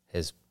her,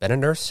 has been a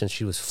nurse since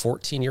she was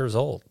 14 years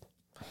old.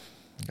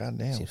 God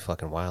damn. Seems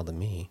fucking wild to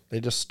me. They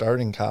just start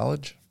in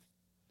college?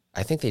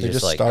 I think they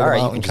just like, start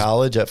out in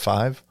college at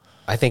 5?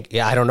 I think,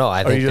 I don't know.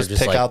 I think you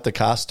just pick out the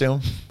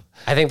costume?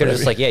 I think they're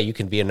just like, yeah, you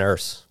can be a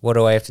nurse. What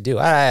do I have to do?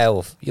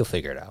 You'll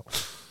figure it out.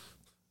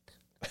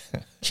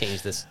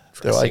 Change this.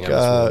 They're like,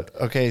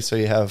 okay, so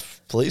you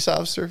have police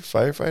officer,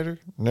 firefighter,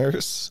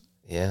 nurse,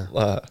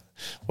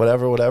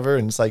 whatever,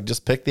 and it's like,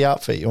 just pick the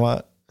outfit you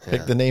want,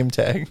 pick the name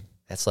tag.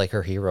 That's like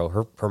her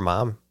hero. Her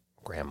mom,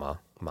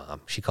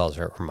 mom. She calls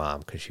her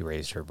mom because she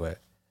raised her, but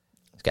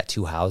she's got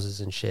 2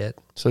 houses and shit.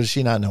 So does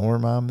she not know her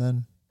mom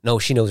then? No,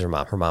 she knows her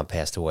mom. Her mom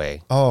passed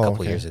away a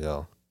couple years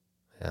ago.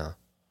 Yeah,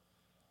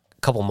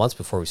 a couple months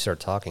before we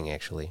started talking,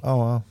 actually. Oh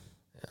wow.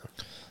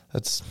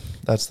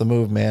 That's the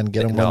move, man.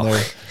 Get them when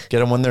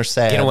they're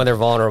sad. Get them when they're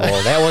vulnerable.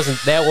 That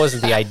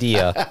wasn't the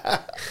idea,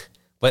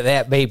 but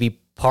that may be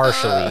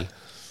partially,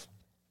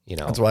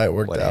 that's why it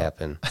worked what out.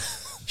 Happened.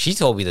 She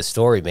told me the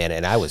story, man,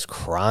 and I was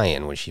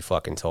crying when she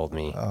fucking told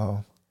me.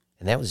 Oh,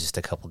 and that was just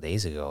a couple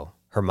days ago.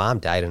 Her mom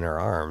died in her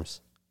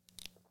arms.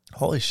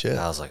 Holy shit! And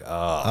I was like,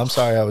 oh, I'm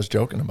sorry, I was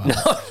joking about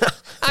it.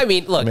 I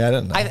mean, look, I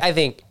didn't know. I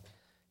think.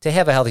 To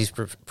have a healthy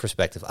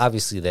perspective,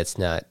 obviously that's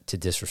not to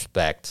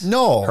disrespect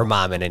her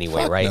mom in any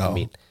way, right? No. I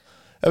mean,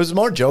 I was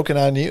more joking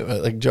on you,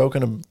 like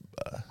joking.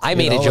 I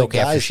made a joke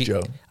after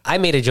I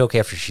made a joke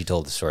after she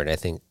told the story, and I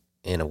think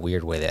in a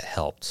weird way that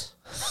helped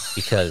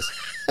because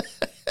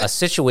a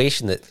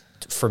situation that,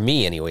 for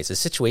me, anyways, a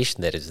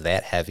situation that is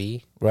that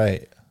heavy,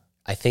 right?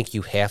 I think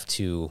you have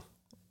to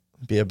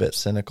be a bit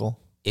cynical.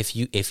 If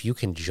you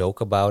can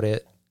joke about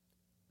it,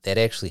 that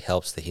actually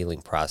helps the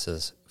healing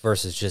process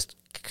versus just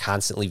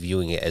constantly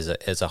viewing it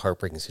as a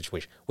heartbreaking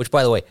situation, which,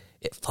 by the way,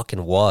 it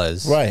fucking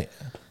was. Right.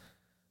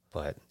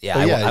 But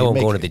I won't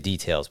go into the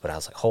details, but I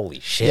was like, holy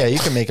shit. Yeah, you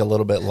can make a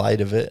little bit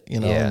light of it,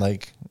 and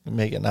like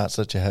make it not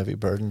such a heavy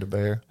burden to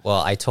bear. Well,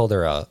 I told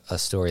her a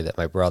story that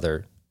my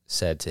brother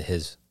said to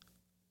his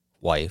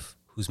wife,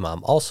 whose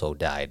mom also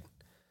died,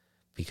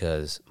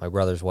 because my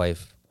brother's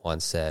wife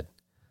once said,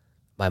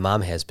 my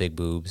mom has big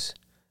boobs.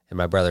 And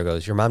my brother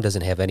goes, your mom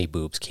doesn't have any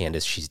boobs,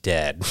 Candace. She's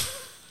dead.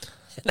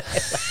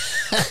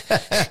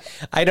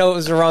 I know it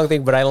was the wrong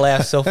thing, but I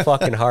laughed so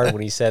fucking hard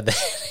when he said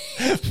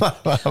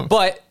that.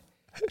 But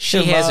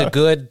she has a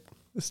good,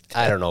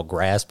 I don't know,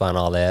 grasp on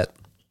all that.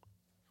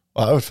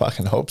 Well, I would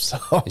fucking hope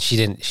so. She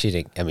didn't,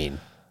 I mean,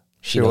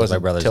 she knows my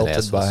brother's an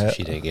asshole, so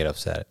she didn't get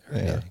upset or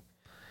anything.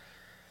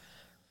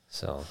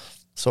 So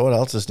what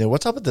else is new?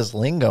 What's up with this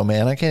lingo,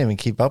 man? I can't even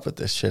keep up with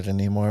this shit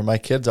anymore. My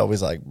kid's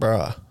always like,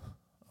 bruh.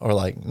 Or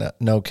like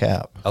no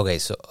cap. Okay,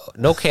 so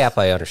no cap,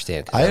 I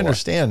understand. I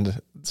understand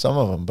some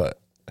of them,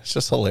 but it's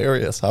just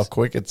hilarious how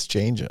quick it's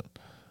changing.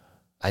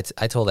 I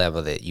told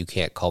Emma that you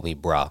can't call me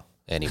brah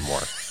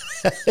anymore.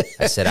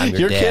 I said, I'm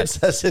your dad. Your kid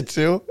says it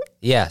too?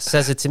 Yeah,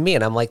 says it to me,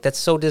 and I'm like, that's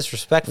so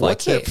disrespectful.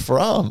 What's it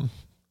from?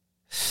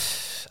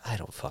 I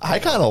don't fucking know. I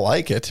kind of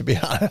like it, to be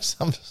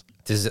honest.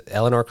 Does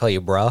Eleanor call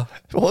you brah?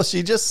 Well,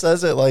 she just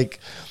says it like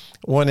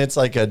when it's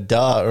like a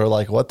duh or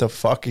like, what the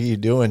fuck are you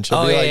doing?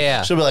 She'll be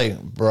like,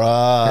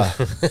 bruh.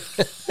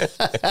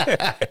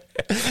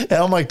 And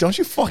I'm like, don't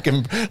you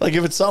fucking, like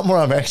if it's something where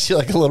I'm actually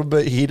like a little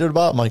bit heated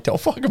about, I'm like, don't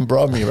fucking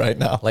bruh me right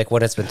now. Like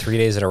when it's been 3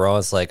 days in a row,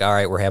 it's like, all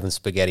right, we're having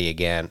spaghetti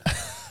again.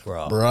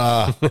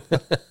 Bruh.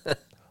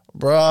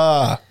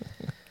 Bruh.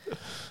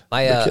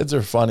 The kids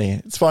are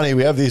funny. It's funny.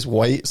 We have these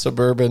white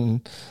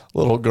suburban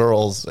little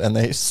girls and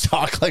they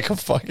talk like a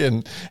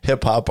fucking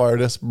hip hop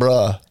artist.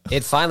 Bruh.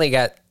 It finally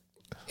got,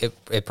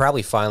 it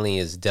probably finally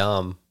is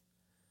dumb,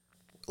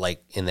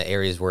 like in the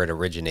areas where it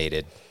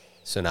originated.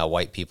 So now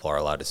white people are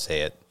allowed to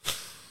say it.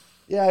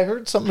 Yeah, I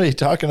heard somebody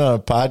talking on a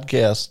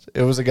podcast.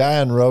 It was a guy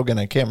on Rogan.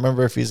 I can't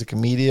remember if he's a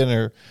comedian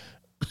or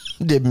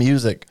did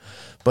music,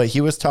 but he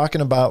was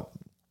talking about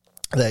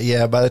that.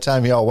 Yeah, by the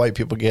time y'all white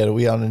people get it,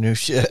 we on a new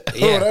shit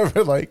or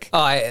whatever. Like, oh,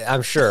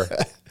 I'm sure.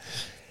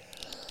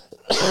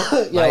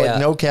 Like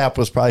no cap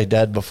was probably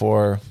dead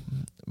before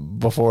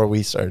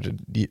we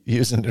started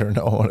using it or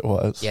know what it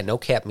was. Yeah, no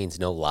cap means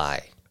no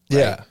lie.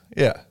 Right?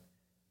 Yeah.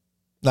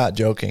 Not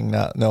joking,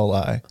 no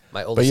lie.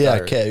 My oldest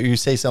daughter, you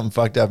say something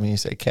fucked up and you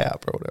say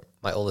cap or whatever.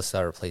 My oldest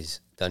daughter plays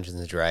Dungeons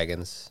and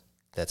Dragons.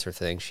 That's her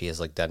thing. She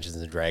has like Dungeons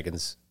and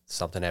Dragons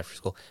something after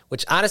school,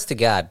 which honest to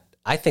God,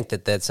 I think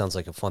that sounds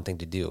like a fun thing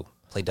to do.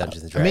 Play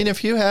Dungeons and Dragons. I mean,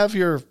 if you have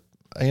your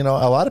you know,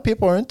 a lot of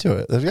people are into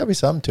it. There's got to be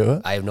something to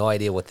it. I have no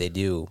idea what they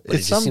do, but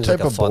It's it just some seems type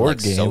like a of fun, board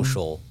like, game.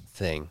 social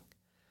thing.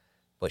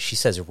 But she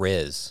says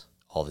Riz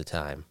all the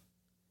time.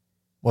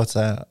 What's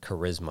that?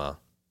 Charisma.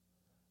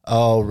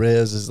 Oh,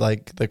 Riz is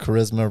like the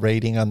charisma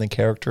rating on the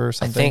character or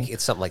something? I think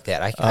it's something like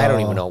that. I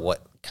don't even know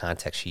what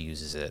context she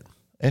uses it.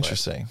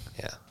 Interesting.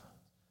 Yeah.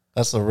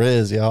 That's the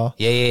Riz, y'all.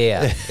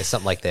 Yeah. It's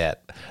something like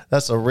that.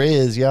 That's a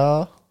Riz,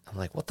 y'all. I'm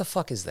like, what the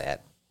fuck is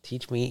that?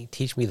 Teach me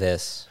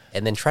this.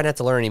 And then try not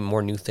to learn any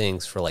more new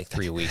things for like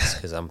 3 weeks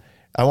because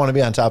I want to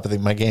be on top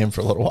of my game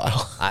for a little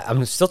while.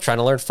 I'm still trying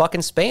to learn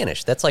fucking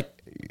Spanish. That's like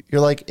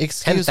You're like,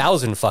 excuse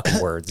 10,000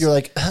 fucking words. You're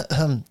like,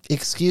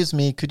 excuse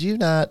me, could you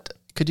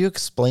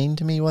explain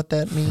to me what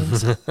that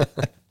means?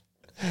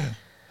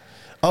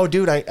 Oh,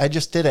 dude, I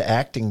just did an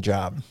acting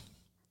job.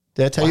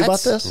 Did I tell you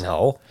about this?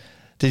 No.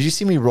 Did you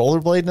see me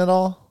rollerblading at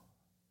all?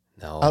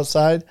 No.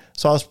 Outside?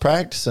 So I was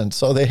practicing.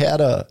 So they had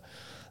a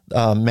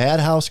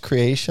Madhouse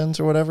Creations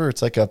or whatever.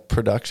 It's like a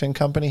production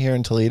company here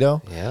in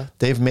Toledo. Yeah.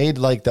 They've made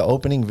like the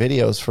opening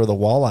videos for the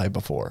Walleye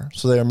before.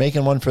 So they were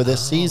making one for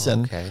this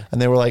season. Okay.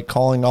 And they were like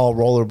calling all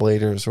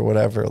rollerbladers or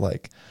whatever.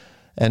 Like,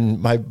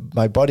 and my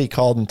buddy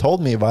called and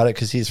told me about it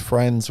because he's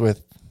friends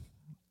with,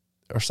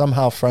 or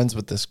somehow friends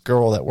with this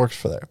girl that works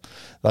for there,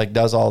 like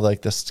does all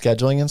like the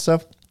scheduling and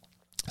stuff.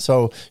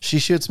 So she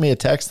shoots me a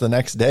text the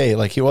next day,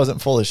 like he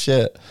wasn't full of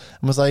shit,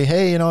 and was like,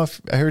 hey, you know,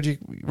 if I heard you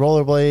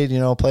rollerblade, you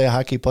know, play a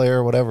hockey player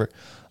or whatever.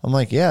 I'm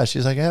like, yeah.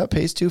 She's like, yeah, it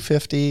pays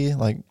 $250.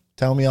 Like,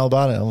 tell me all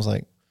about it. I was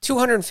like,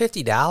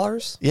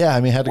 $250? yeah. I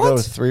mean, I had to go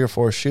to 3 or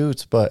 4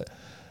 shoots, but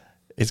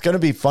it's going to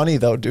be funny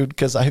though, dude,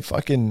 because I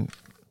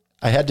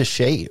had to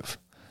shave.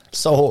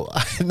 So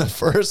in the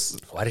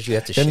first, why did you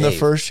have to shave? In the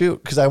first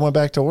shoot, because I went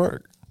back to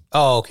work.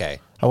 Oh, okay.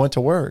 I went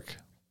to work,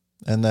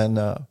 and then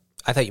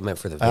I thought you meant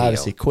for the video. I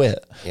obviously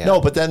quit. Yeah.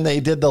 No, but then they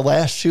did the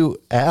last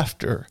shoot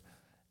after,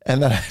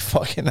 and then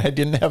I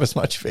didn't have as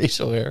much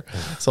facial hair.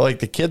 So like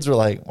the kids were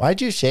like,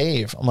 "Why'd you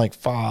shave?" I'm like,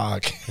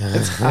 "Fuck,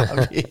 it's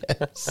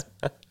obvious."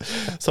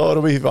 So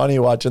it'll be funny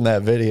watching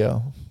that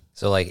video.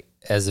 So like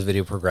as the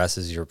video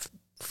progresses, your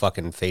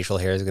fucking facial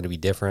hair is going to be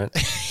different.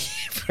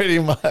 Pretty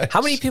much.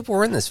 How many people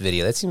were in this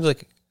video? That seems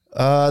like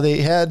they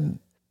had,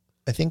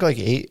 I think, like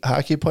 8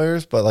 hockey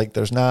players, but like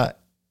there's not.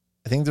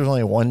 I think there's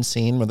only one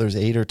scene where there's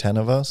 8 or 10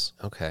 of us.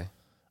 okay.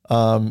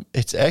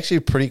 It's actually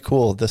pretty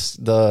cool.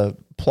 The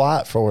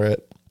plot for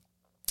it,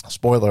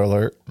 spoiler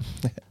alert,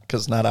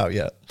 because it's not out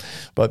yet.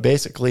 But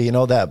basically, you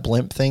know that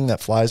blimp thing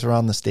that flies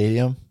around the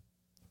stadium?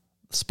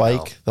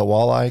 Spike, the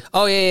walleye.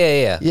 Oh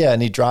yeah. Yeah,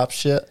 and he drops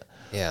shit.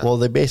 Yeah. Well,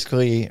 they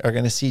basically are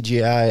going to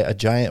CGI a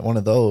giant one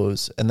of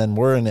those, and then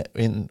we're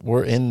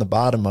in the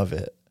bottom of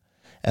it.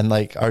 And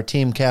like our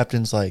team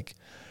captain's like,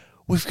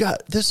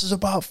 this is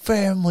about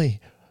family.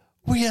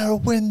 We gotta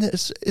win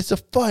this. It's a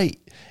fight,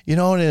 you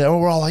know.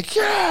 And we're all like,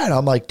 yeah. And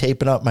I'm like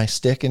taping up my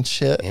stick and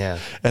shit. Yeah.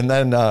 And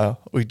then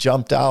we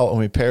jumped out and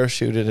we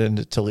parachuted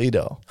into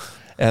Toledo.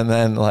 And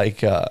then like,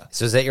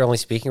 so is that your only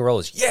speaking role?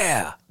 Is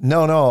yeah?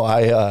 No.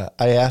 I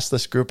asked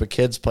this group of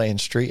kids playing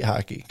street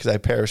hockey because I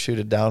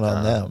parachuted down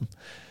on them.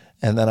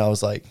 And then I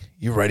was like,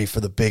 you ready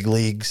for the big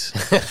leagues?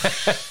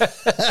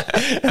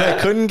 And I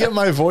couldn't get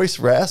my voice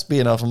raspy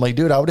enough. I'm like,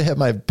 dude, I would have had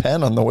my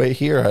pen on the way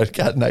here. I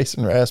got nice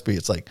and raspy.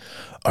 It's like,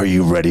 are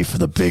you ready for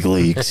the big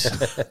leagues?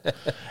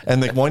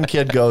 And the one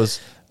kid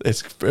goes,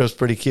 it was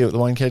pretty cute. The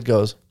one kid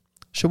goes,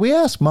 should we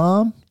ask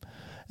mom?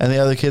 And the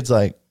other kid's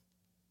like,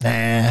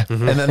 nah.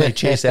 And then they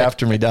chase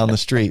after me down the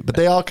street. But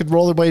they all could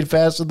rollerblade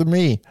faster than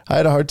me. I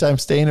had a hard time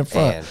staying in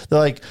front. Man. They're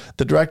like,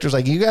 the director's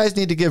like, you guys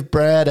need to give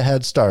Brad a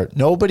head start.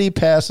 Nobody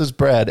passes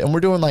Brad. And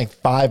we're doing like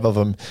 5 of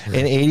them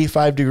in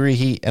 85-degree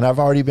heat. And I've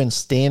already been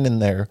standing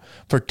there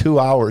for 2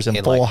 hours in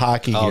full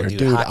hockey gear.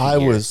 Dude, I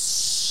was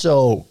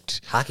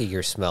soaked. Hockey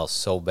gear smells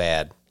so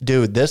bad.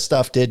 Dude, this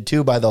stuff did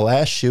too by the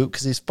last shoot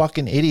because these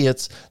fucking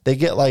idiots, they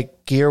get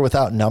like gear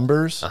without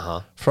numbers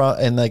from,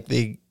 and like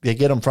they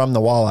get them from the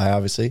walleye,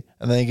 obviously,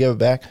 and then they give it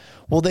back.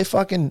 Well,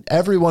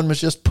 everyone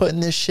was just putting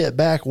this shit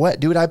back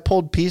wet. Dude, I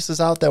pulled pieces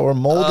out that were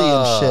moldy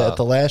and shit at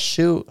the last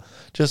shoot.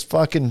 Just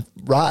fucking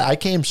rot. I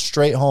came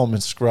straight home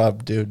and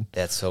scrubbed, dude.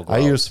 That's so gross. I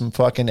used some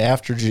fucking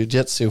after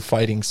jiu-jitsu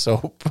fighting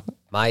soap.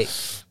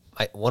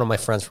 One of my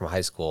friends from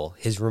high school,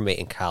 his roommate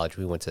in college,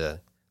 we went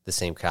to the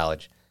same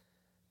college.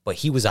 But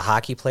he was a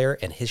hockey player,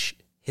 and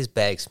his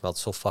bag smelled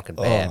so fucking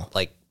bad.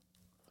 Like,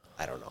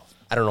 I don't know.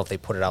 I don't know if they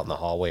put it out in the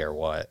hallway or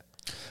what.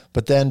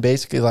 But then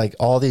basically, like,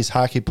 all these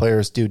hockey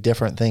players do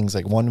different things.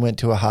 Like, one went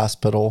to a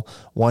hospital.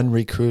 One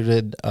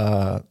recruited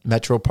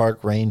Metro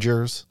Park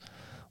Rangers.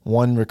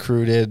 One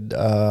recruited...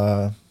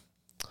 there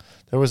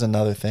was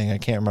another thing. I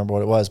can't remember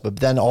what it was. But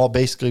then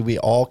we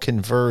all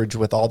converge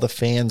with all the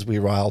fans we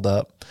riled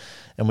up.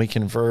 And we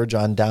converge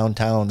on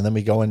downtown. And then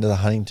we go into the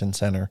Huntington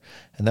Center.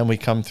 And then we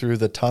come through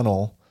the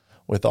tunnel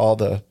with all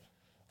the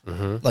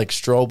like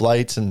strobe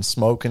lights and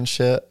smoke and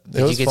shit.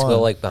 Did you get to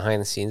go like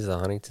behind the scenes of the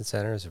Huntington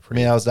Center?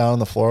 I was down on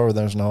the floor where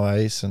there's no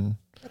ice, and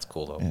that's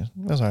cool though. Yeah,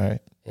 it was all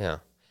right. Yeah,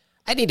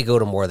 I need to go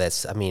to more of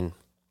that. I mean,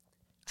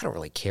 I don't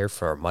really care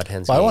for Mud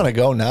Hens. Well, I want to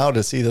go now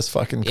to see this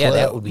fucking clip. Yeah,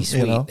 that would be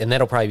sweet, and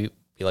that'll probably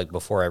be like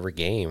before every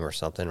game or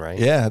something, right?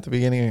 Yeah, at the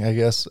beginning, I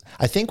guess.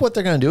 I think what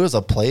they're going to do is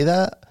they'll play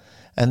that,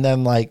 and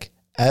then like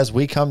as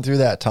we come through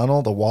that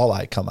tunnel, the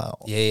walleye come out.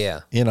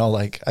 Yeah. You know,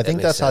 like I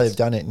think that's how they've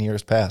done it in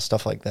years past,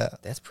 stuff like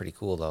that. That's pretty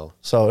cool, though.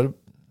 So it'd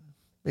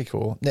be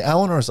cool.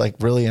 Eleanor's like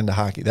really into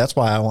hockey. That's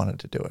why I wanted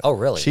to do it. Oh,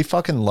 really? She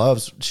fucking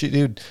loves.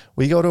 Dude,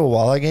 we go to a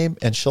walleye game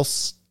and she'll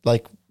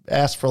like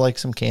ask for like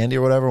some candy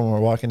or whatever when we're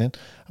walking in.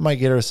 I might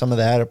get her some of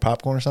that or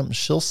popcorn or something.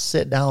 She'll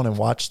sit down and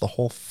watch the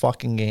whole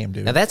fucking game,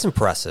 dude. Now that's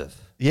impressive.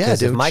 Yeah,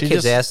 dude. If my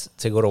kids asked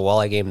to go to a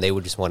walleye game, they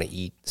would just want to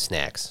eat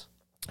snacks.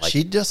 Like,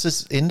 she just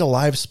is into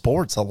live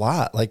sports a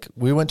lot. Like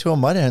we went to a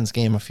Mud Hens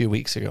game a few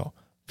weeks ago.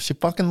 She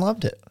fucking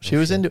loved it. She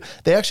was into.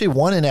 They actually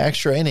won an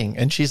extra inning,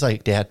 and she's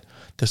like, "Dad,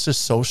 this is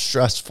so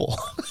stressful,"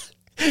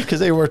 because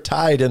they were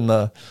tied in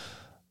the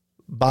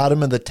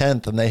bottom of the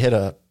 10th, and they hit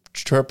a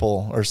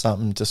triple or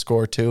something to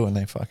score 2, and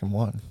they fucking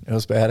won. It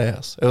was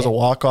badass. It was a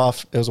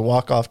walk-off. It was a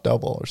walk-off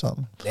double or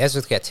something.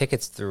 Nazareth got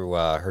tickets through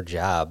her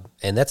job,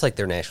 and that's like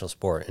their national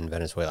sport in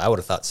Venezuela. I would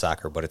have thought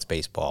soccer, but it's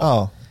baseball.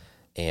 Oh,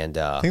 and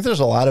I think there's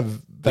a lot of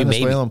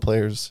Venezuelan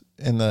players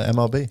in the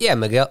MLB. Yeah,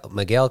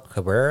 Miguel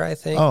Cabrera, I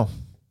think.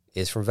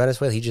 Is from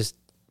Venezuela. He just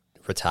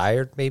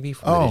retired, maybe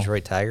from the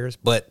Detroit Tigers,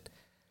 but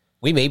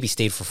we maybe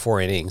stayed for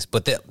 4 innings.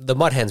 But the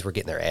Mud Hens were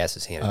getting their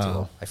asses handed to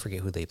them. I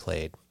forget who they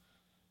played.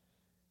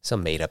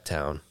 Some made up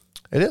town.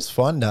 It is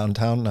fun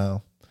downtown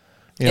now.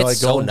 You know, it's like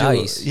so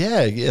nice.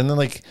 Yeah, and then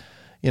like,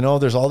 you know,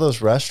 there's all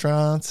those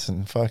restaurants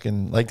and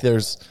fucking like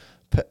there's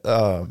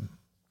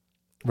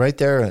right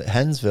there at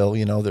Hensville.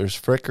 You know, there's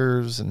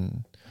Frickers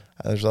and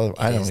there's other.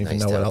 I don't even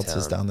know what else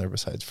is down there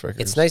besides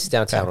Frickers. It's nice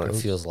downtown when it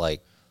feels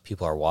like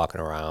people are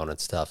walking around and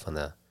stuff on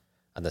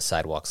the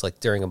sidewalks, like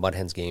during a Mud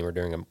Hens game or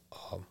during a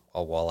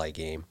walleye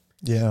game.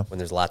 Yeah, when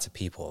there's lots of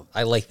people,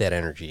 I like that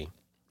energy.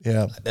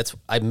 Yeah,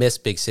 I miss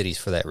big cities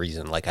for that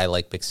reason. Like I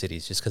like big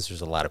cities just because there's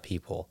a lot of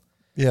people.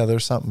 Yeah,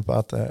 there's something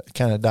about that.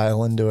 Kind of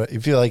dial into it. You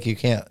feel like you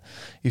can't.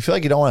 You feel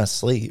like you don't want to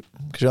sleep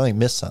because you only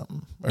miss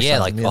something. Yeah,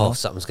 like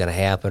something's gonna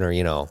happen, or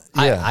you know.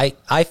 Yeah.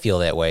 I feel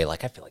that way.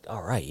 Like I feel like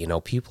all right, you know,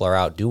 people are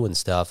out doing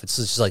stuff. It's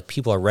just like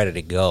people are ready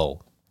to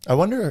go. I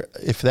wonder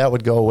if that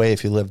would go away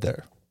if you lived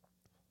there.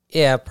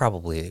 Yeah,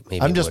 probably.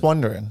 Maybe I'm just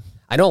wondering.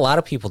 I know a lot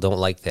of people don't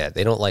like that.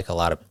 They don't like a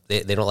lot of.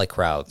 They don't like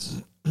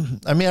crowds.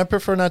 I mean, I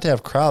prefer not to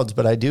have crowds,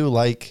 but I do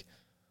like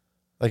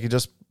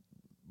just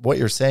what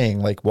you're saying,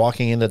 like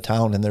walking into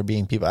town and there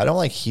being people. I don't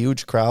like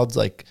huge crowds,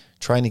 like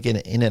trying to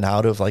get in and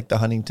out of like the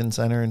Huntington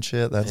Center and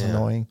shit. That's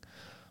annoying.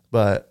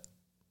 But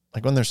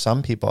like when there's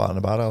some people out and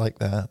about, I like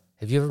that.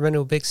 Have you ever been to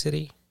a big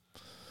city?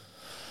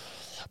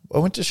 I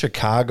went to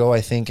Chicago,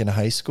 I think, in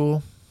high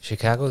school.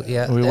 Chicago,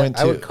 yeah.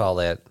 I would call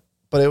that.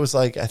 But it was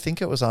like, I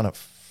think it was on a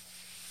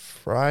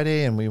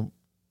Friday, and it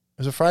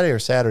was a Friday or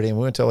Saturday, and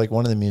we went to like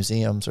one of the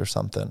museums or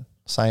something,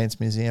 Science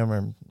Museum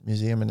or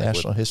Museum of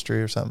National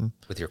History or something.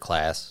 With your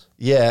class?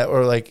 Yeah,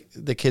 or like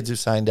the kids who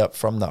signed up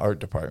from the art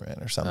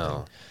department or something.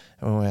 Oh.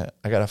 And we went,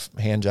 I got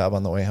a hand job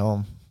on the way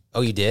home. Oh,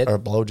 you did? Or a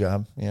blow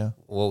job, yeah.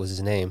 What was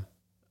his name?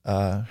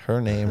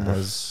 Her name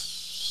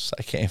was,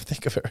 I can't even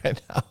think of it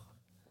right now.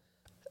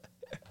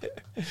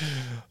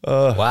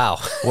 Wow.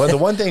 Well, the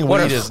one thing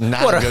weed is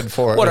not good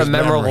for. What a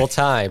memorable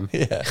time.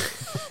 Yeah.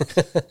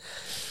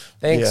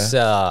 Thanks,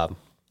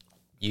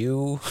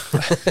 you.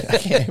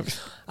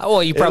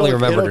 Well, you probably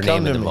remembered her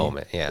name in the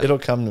moment. Yeah, it'll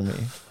come to me.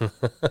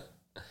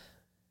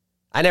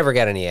 I never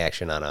got any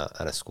action on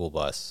a school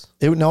bus.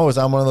 It was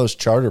on one of those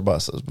charter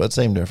buses, but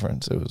same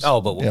difference. It was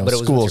but it was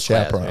school with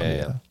your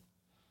chaperone. Class.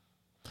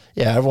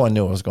 Yeah, everyone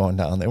knew it was going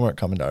down. They weren't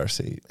coming to our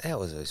seat. That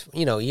was always,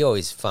 you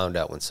always found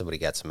out when somebody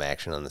got some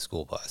action on the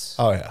school bus.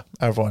 Oh yeah,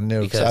 everyone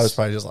knew because I was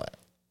probably just like,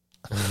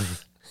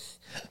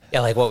 yeah,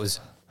 like what was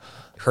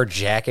her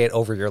jacket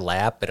over your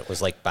lap, and it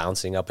was like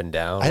bouncing up and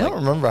down. I don't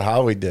remember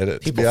how we did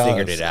it. People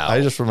figured it out.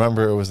 I just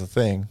remember it was a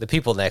thing. The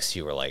people next to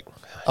you were like,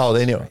 "Oh,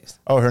 they knew." Christ.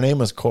 Oh, her name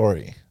was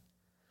Corey.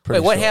 Wait,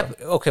 what happened?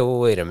 Okay,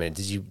 well, wait a minute.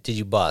 Did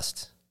you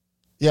bust?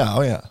 Yeah.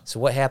 Oh, yeah. So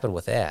what happened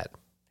with that?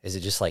 Is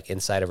it just like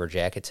inside of her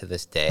jacket to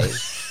this day?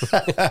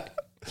 Well,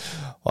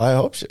 I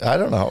hope I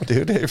don't know,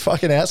 dude. You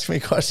fucking asked me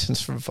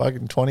questions from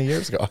fucking 20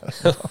 years ago.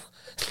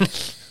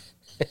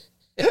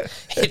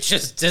 It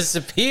just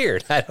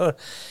disappeared.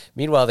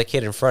 Meanwhile, the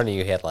kid in front of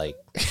you had like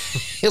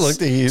he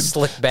looked at you,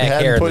 slick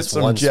back hair in this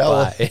one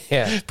spot.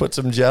 Yeah. Put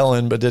some gel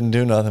in, but didn't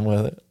do nothing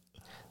with it.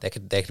 That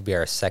could be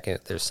our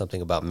second. There's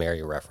something about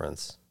Mary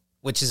reference,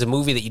 which is a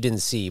movie that you didn't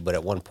see, but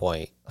at one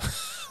point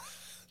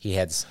he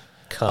had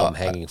cum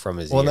hanging from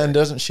his ear. Well, then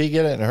doesn't she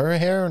get it in her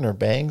hair and her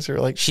bangs are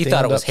like? She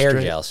thought it was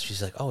hair gel. So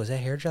she's like, "Oh, is that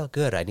hair gel?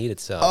 Good, I needed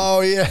some." Oh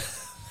yeah,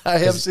 I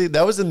have seen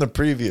that was in the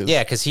previews.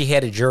 Yeah, because he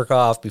had to jerk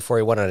off before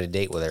he went on a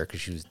date with her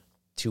because she was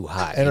too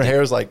hot, and her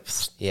hair's like,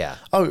 yeah.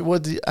 Oh, well,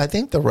 I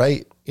think the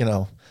right,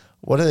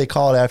 what do they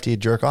call it after you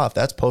jerk off?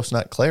 That's post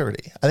nut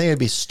clarity. I think it'd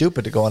be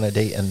stupid to go on a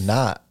date and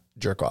not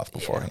jerk off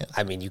beforehand. Yeah.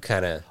 I mean, you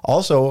kind of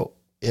also,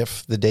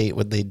 if the date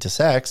would lead to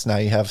sex, now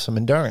you have some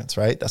endurance,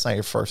 right? That's not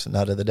your first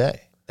nut of the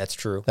day. That's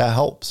true. That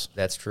helps.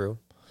 That's true.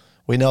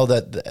 We know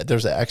that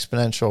there's an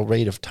exponential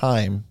rate of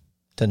time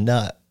to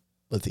nut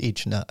with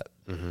each nut.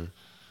 Mm-hmm.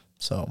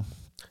 So.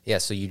 Yeah,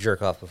 so you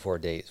jerk off before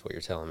a date is what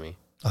you're telling me.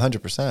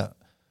 100%.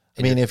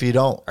 I mean, if you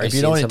don't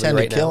intend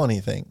to kill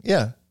anything,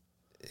 yeah.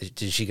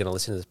 Is she going to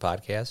listen to this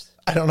podcast?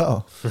 I don't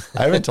know.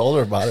 I haven't told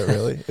her about it,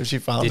 really. If she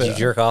found it. Did you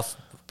jerk off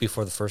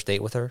before the first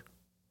date with her?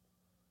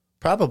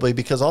 Probably,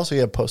 because also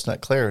you have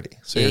post-nut clarity.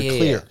 So you're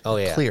clear. Yeah. Oh,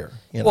 yeah. Clear.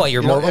 Well,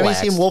 you're more relaxed.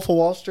 Have you seen Wolf of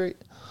Wall Street?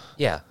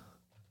 Yeah.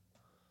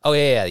 Oh,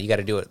 yeah. You got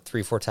to do it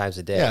 3-4 times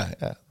a day. Yeah.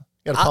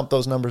 You got to pump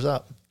those numbers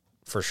up.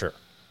 For sure.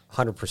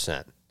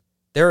 100%.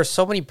 There are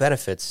so many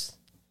benefits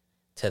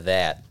to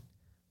that,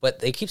 but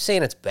they keep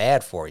saying it's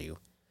bad for you.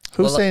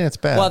 Who's saying it's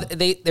bad?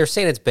 Well, they're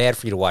saying it's bad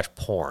for you to watch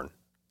porn.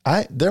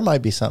 There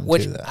might be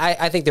something to that.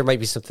 I think there might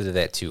be something to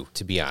that too,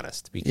 to be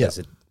honest. Because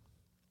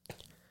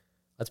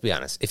let's be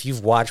honest, if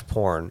you've watched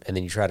porn and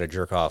then you try to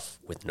jerk off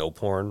with no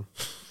porn,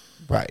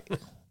 right?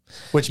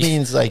 Which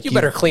means like you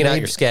better clean out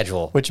your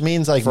schedule. Which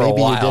means like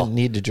maybe you didn't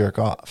need to jerk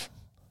off,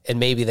 and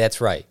maybe that's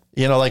right.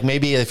 Like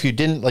maybe if you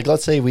didn't, like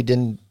let's say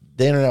the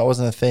internet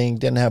wasn't a thing,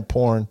 didn't have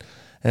porn,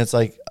 and it's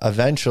like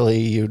eventually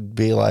you'd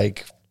be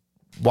like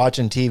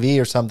watching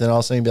TV or something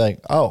else, and you'd be like,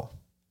 oh,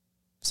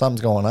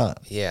 something's going on.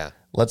 Yeah,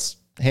 let's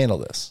handle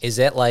this. Is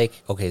that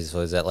like so?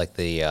 Is that like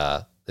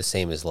the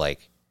same as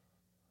like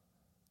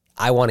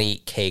I want to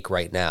eat cake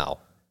right now,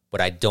 but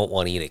I don't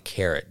want to eat a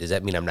carrot? Does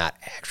that mean I'm not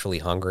actually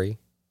hungry?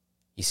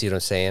 You see what I'm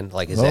saying?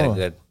 Like, is that a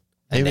good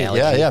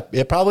analogy? Yeah,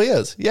 it probably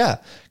is. Yeah,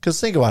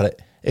 because think about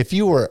it. If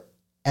you were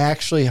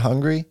actually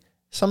hungry,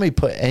 somebody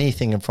put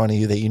anything in front of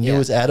you that you knew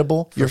was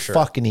edible, you're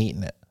fucking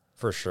eating it.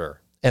 For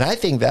sure. And I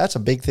think that's a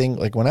big thing.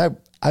 Like when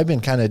I've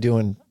been kind of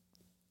doing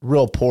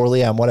real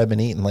poorly on what I've been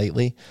eating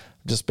lately.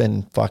 I've just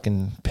been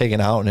fucking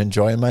pigging out and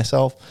enjoying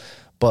myself.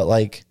 But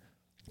like,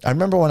 I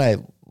remember when I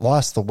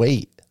lost the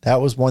weight, that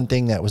was one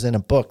thing that was in a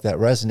book that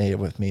resonated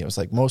with me. It was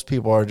like most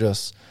people are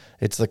just,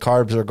 it's the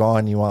carbs are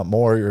gone, you want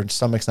more, your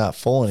stomach's not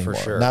full anymore.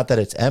 For sure. Not that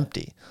it's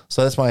empty.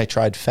 So that's why I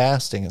tried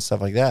fasting and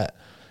stuff like that.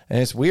 And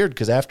it's weird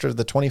because after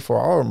the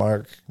 24-hour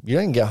mark, you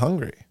didn't get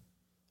hungry.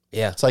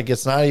 Yeah. It's like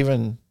it's not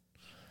even,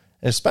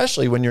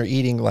 especially when you're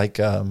eating like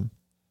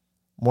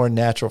more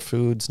natural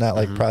foods, not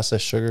like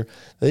processed sugar.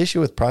 The issue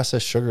with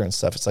processed sugar and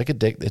stuff, it's like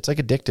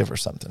addictive or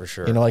something. For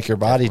sure. Like your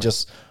body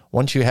just,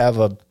 once you have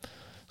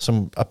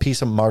a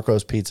piece of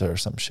Marco's pizza or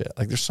some shit,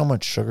 like there's so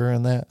much sugar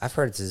in that. I've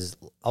heard it's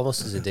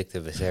almost as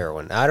addictive as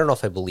heroin. I don't know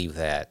if I believe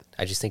that.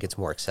 I just think it's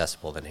more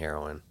accessible than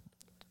heroin,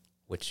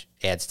 which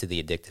adds to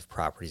the addictive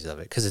properties of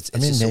it. Because it's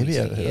just maybe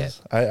so it is.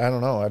 I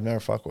don't know. I've never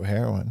fucked with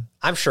heroin.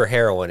 I'm sure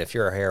heroin, if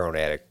you're a heroin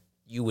addict,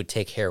 you would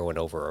take heroin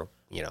over,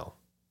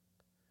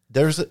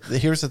 Here's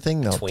the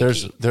thing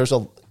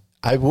though.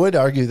 I would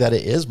argue that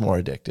it is more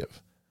addictive.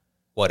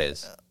 What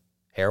is?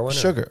 Heroin?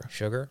 Sugar.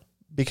 Sugar?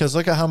 Because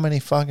look at how many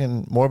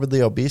fucking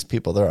morbidly obese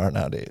people there are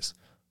nowadays.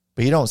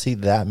 But you don't see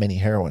that many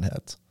heroin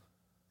heads.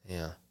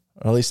 Yeah.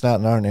 Or at least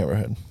not in our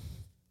neighborhood.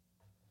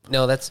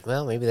 No,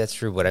 maybe that's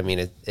true, but I mean,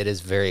 it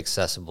is very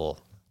accessible.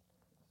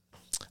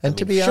 And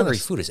to be honest, sugary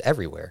food is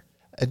everywhere.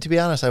 And to be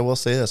honest, I will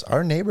say this.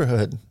 Our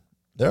neighborhood,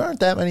 there aren't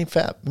that many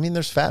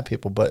there's fat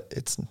people, but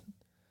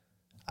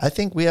I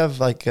think we have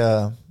like,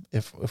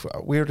 if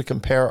we were to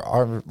compare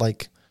our,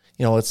 like,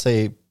 let's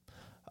say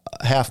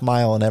a half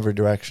mile in every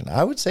direction,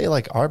 I would say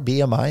like our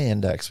BMI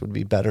index would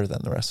be better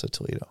than the rest of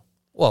Toledo.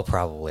 Well,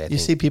 probably. You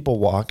see people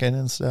walking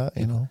and stuff,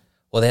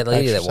 Well, that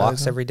lady that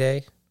walks every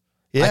day,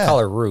 yeah. I call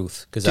her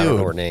Ruth because I don't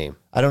know her name.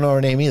 I don't know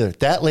her name either.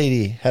 That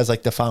lady has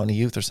like the Fountain of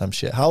Youth or some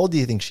shit. How old do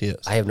you think she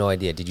is? I have no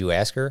idea. Did you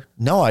ask her?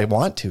 No, I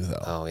want to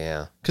though. Oh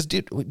yeah. Because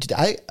it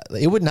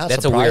would not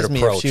That's surprise a weird me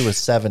approach. if she was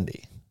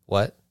 70.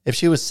 What? If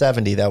she was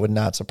 70, that would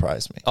not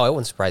surprise me. Oh, it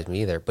wouldn't surprise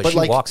me either. But she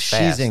like, walks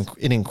fast. She's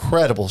in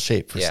incredible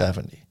shape for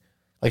 70.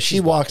 Like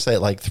she walks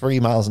at like 3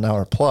 miles an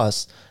hour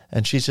plus,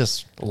 and she's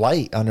just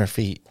light on her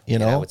feet.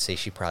 I would say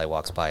she probably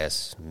walks by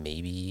us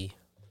maybe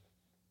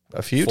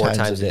a few 4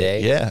 times a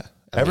day. Yeah,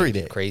 every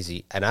day.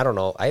 Crazy. And I don't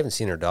know. I haven't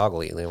seen her dog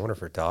lately. I wonder if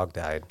her dog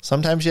died.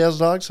 Sometimes she has a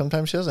dog.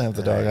 Sometimes she doesn't have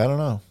the dog. I don't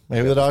know.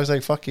 Maybe the dog's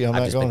like, fuck you. I'm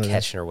not just going been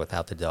catching her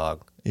without the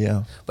dog.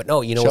 Yeah. But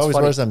no, she always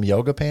wears them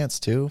yoga pants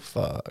too.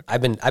 Fuck.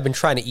 I've been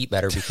trying to eat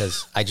better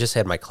because I just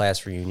had my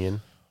class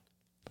reunion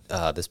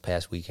this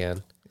past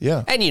weekend.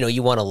 Yeah. And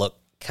you want to look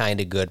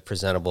kind of good,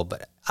 presentable,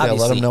 but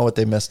obviously let them know what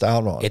they missed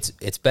out on.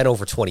 It's been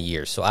over 20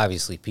 years, so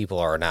obviously people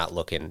are not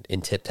looking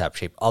in tip-top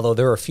shape. Although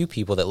there are a few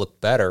people that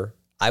look better,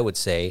 I would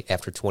say,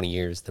 after 20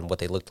 years than what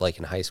they looked like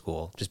in high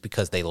school, just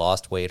because they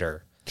lost weight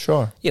or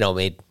sure,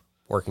 made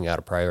working out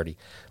a priority.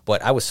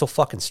 But I was so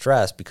fucking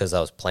stressed because I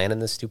was planning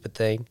this stupid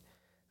thing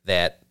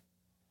that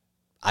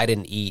I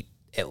didn't eat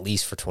at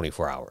least for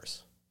 24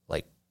 hours,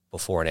 like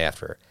before and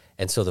after.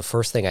 And so the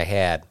first thing I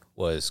had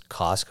was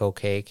Costco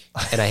cake,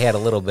 and I had a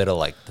little bit of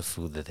like the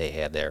food that they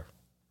had there,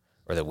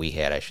 or that we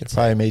had, I should say.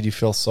 Probably made you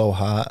feel so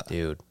hot.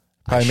 Dude.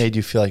 Probably made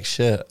you feel like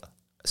shit.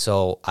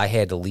 So I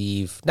had to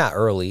leave, not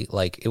early,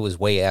 like it was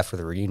way after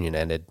the reunion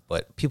ended,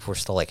 but people were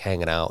still like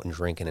hanging out and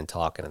drinking and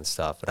talking and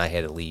stuff, and I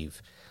had to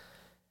leave.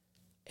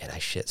 And I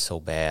shit so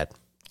bad.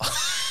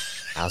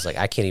 I was like,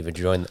 I can't even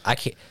join.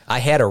 I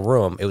had a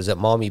room. It was at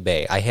Maumee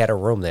Bay. I had a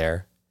room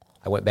there.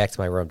 I went back to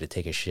my room to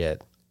take a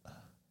shit.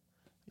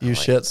 You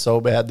shit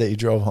so bad that you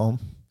drove home?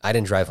 I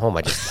didn't drive home.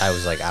 I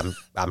was like,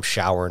 I'm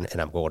showering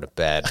and I'm going to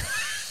bed.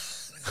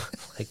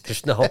 Like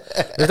there's no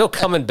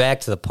coming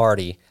back to the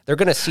party. They're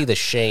gonna see the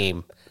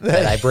shame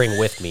that I bring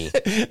with me.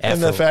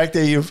 And the fact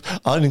that you've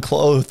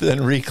unclothed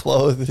and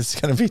reclothed is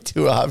gonna be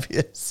too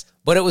obvious.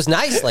 But it was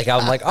nice. Like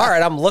I'm like, all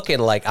right, I'm looking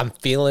like I'm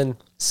feeling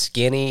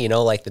skinny, you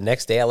know, like the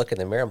next day I look in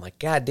the mirror, I'm like,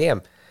 God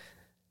damn,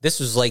 this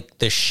was like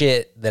the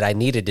shit that I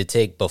needed to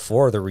take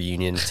before the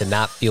reunion to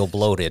not feel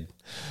bloated.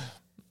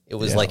 It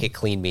was like it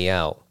cleaned me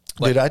out.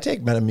 But, dude, I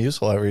take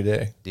Metamucil every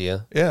day. Do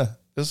you? Yeah.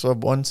 Just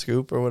one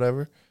scoop or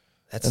whatever.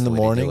 That's in the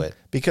morning. To do it.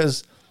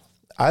 Because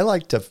I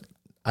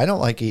don't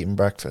like eating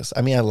breakfast.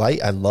 I mean,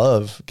 I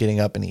love getting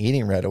up and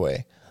eating right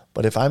away.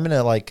 But if I'm going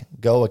to like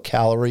go a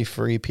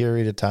calorie-free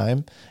period of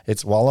time,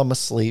 it's while I'm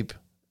asleep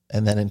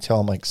and then until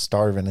I'm like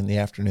starving in the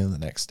afternoon the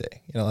next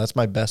day. You know, that's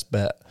my best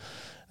bet.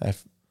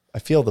 I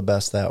feel the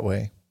best that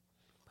way.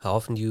 How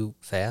often do you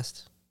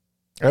fast?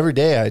 Every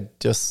day I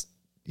just,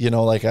 you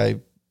know, like I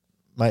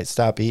might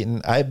stop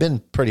eating. I've been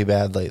pretty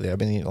bad lately. I've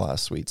been eating a lot of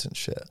sweets and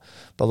shit.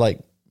 But like,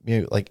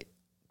 you know, like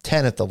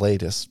 10 at the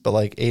latest, but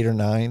like 8 or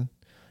 9,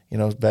 you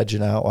know,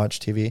 vegging out, watch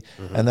TV.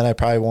 Mm-hmm. And then I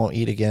probably won't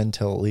eat again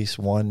till at least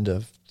 1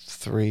 to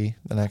 3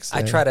 the next day.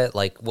 I try to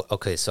like,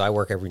 okay, so I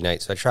work every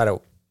night. So I try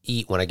to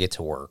eat when I get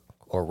to work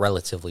or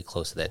relatively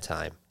close to that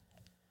time.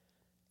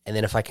 And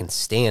then if I can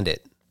stand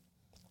it,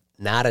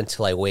 not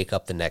until I wake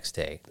up the next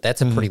day.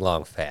 That's a pretty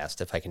long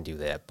fast if I can do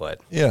that.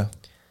 But yeah,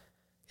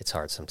 it's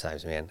hard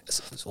sometimes, man.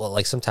 Well,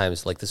 like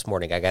sometimes, like this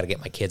morning, I got to get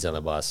my kids on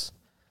the bus.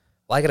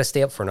 Well, I got to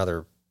stay up for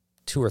another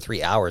 2 or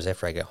 3 hours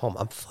after I get home.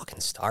 I'm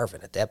fucking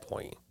starving at that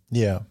point.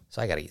 Yeah.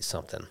 So I got to eat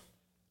something.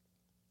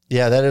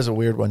 Yeah, that is a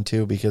weird one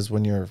too, because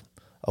when you're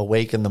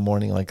awake in the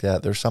morning like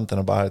that, there's something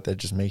about it that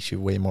just makes you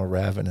way more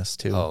ravenous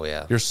too. Oh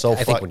yeah. You're so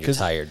fucked. I think when you're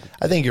tired.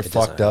 I think you're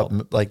fucked up.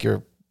 Like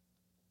you're,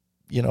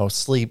 you know,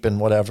 sleep and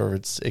whatever.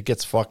 It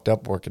gets fucked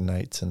up working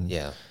nights. And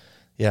yeah.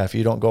 If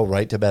you don't go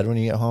right to bed when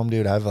you get home,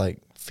 dude, I've like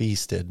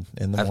feasted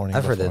in the morning.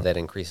 I've heard that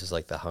increases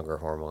like the hunger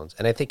hormones.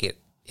 And I think it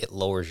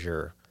lowers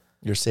your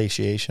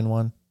satiation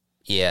one.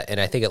 Yeah.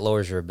 And I think it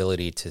lowers your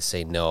ability to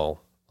say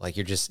no. Like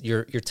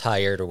you're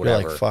tired or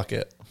whatever. You're like, fuck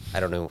it. I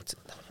don't know.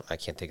 I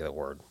can't think of the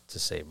word to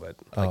say, but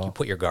like you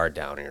put your guard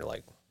down and you're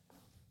like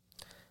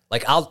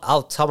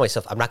I'll tell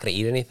myself I'm not going to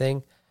eat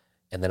anything.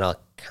 And then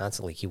I'll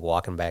constantly keep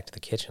walking back to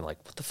the kitchen.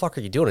 Like, what the fuck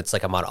are you doing? It's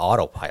like I'm on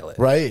autopilot.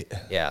 Right.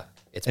 Yeah.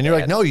 And you're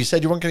like, no, you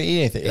said you weren't going to eat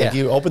anything. Yeah. Like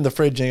you open the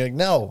fridge and you're like,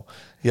 no.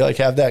 You like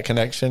have that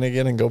connection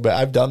again and go back.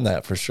 I've done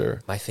that for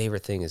sure. My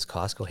favorite thing is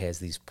Costco has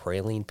these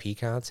praline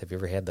pecans. Have you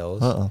ever had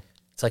those?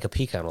 It's like a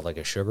pecan with like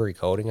a sugary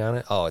coating on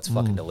it. Oh, it's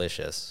fucking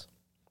delicious.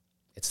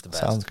 It's the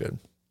best. Sounds good.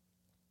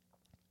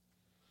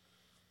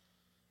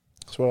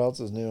 So what else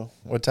is new?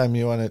 What time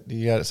you want to?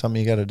 You got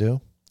something you got to do?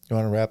 You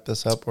want to wrap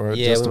this up or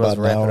just about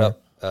an hour? Wrap it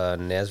up.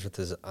 Nazareth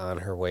is on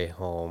her way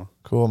home.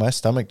 Cool. My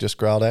stomach just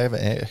growled. I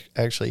haven't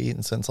actually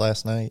eaten since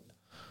last night.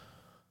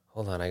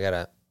 Hold on, I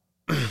gotta.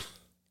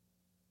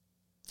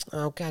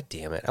 Oh, god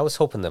damn it! I was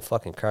hoping the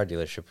fucking car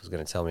dealership was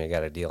going to tell me I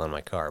got a deal on my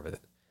car, but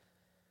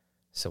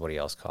somebody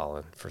else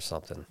calling for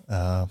something.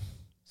 Some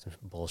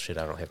bullshit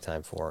I don't have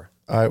time for.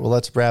 All right, well,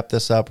 let's wrap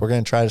this up. We're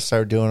going to try to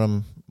start doing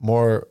them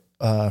more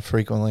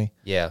frequently.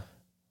 Yeah.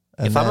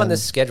 If I'm on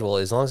this schedule,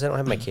 as long as I don't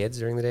have my kids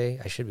during the day,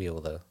 I should be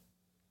able to.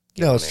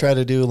 Yeah, let's try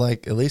to do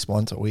like at least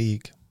once a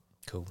week.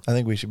 Cool. I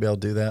think we should be able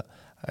to do that.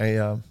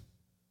 I've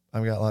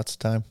got lots of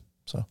time.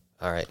 So.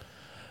 All right.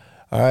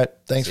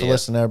 Thanks for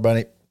listening,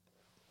 everybody.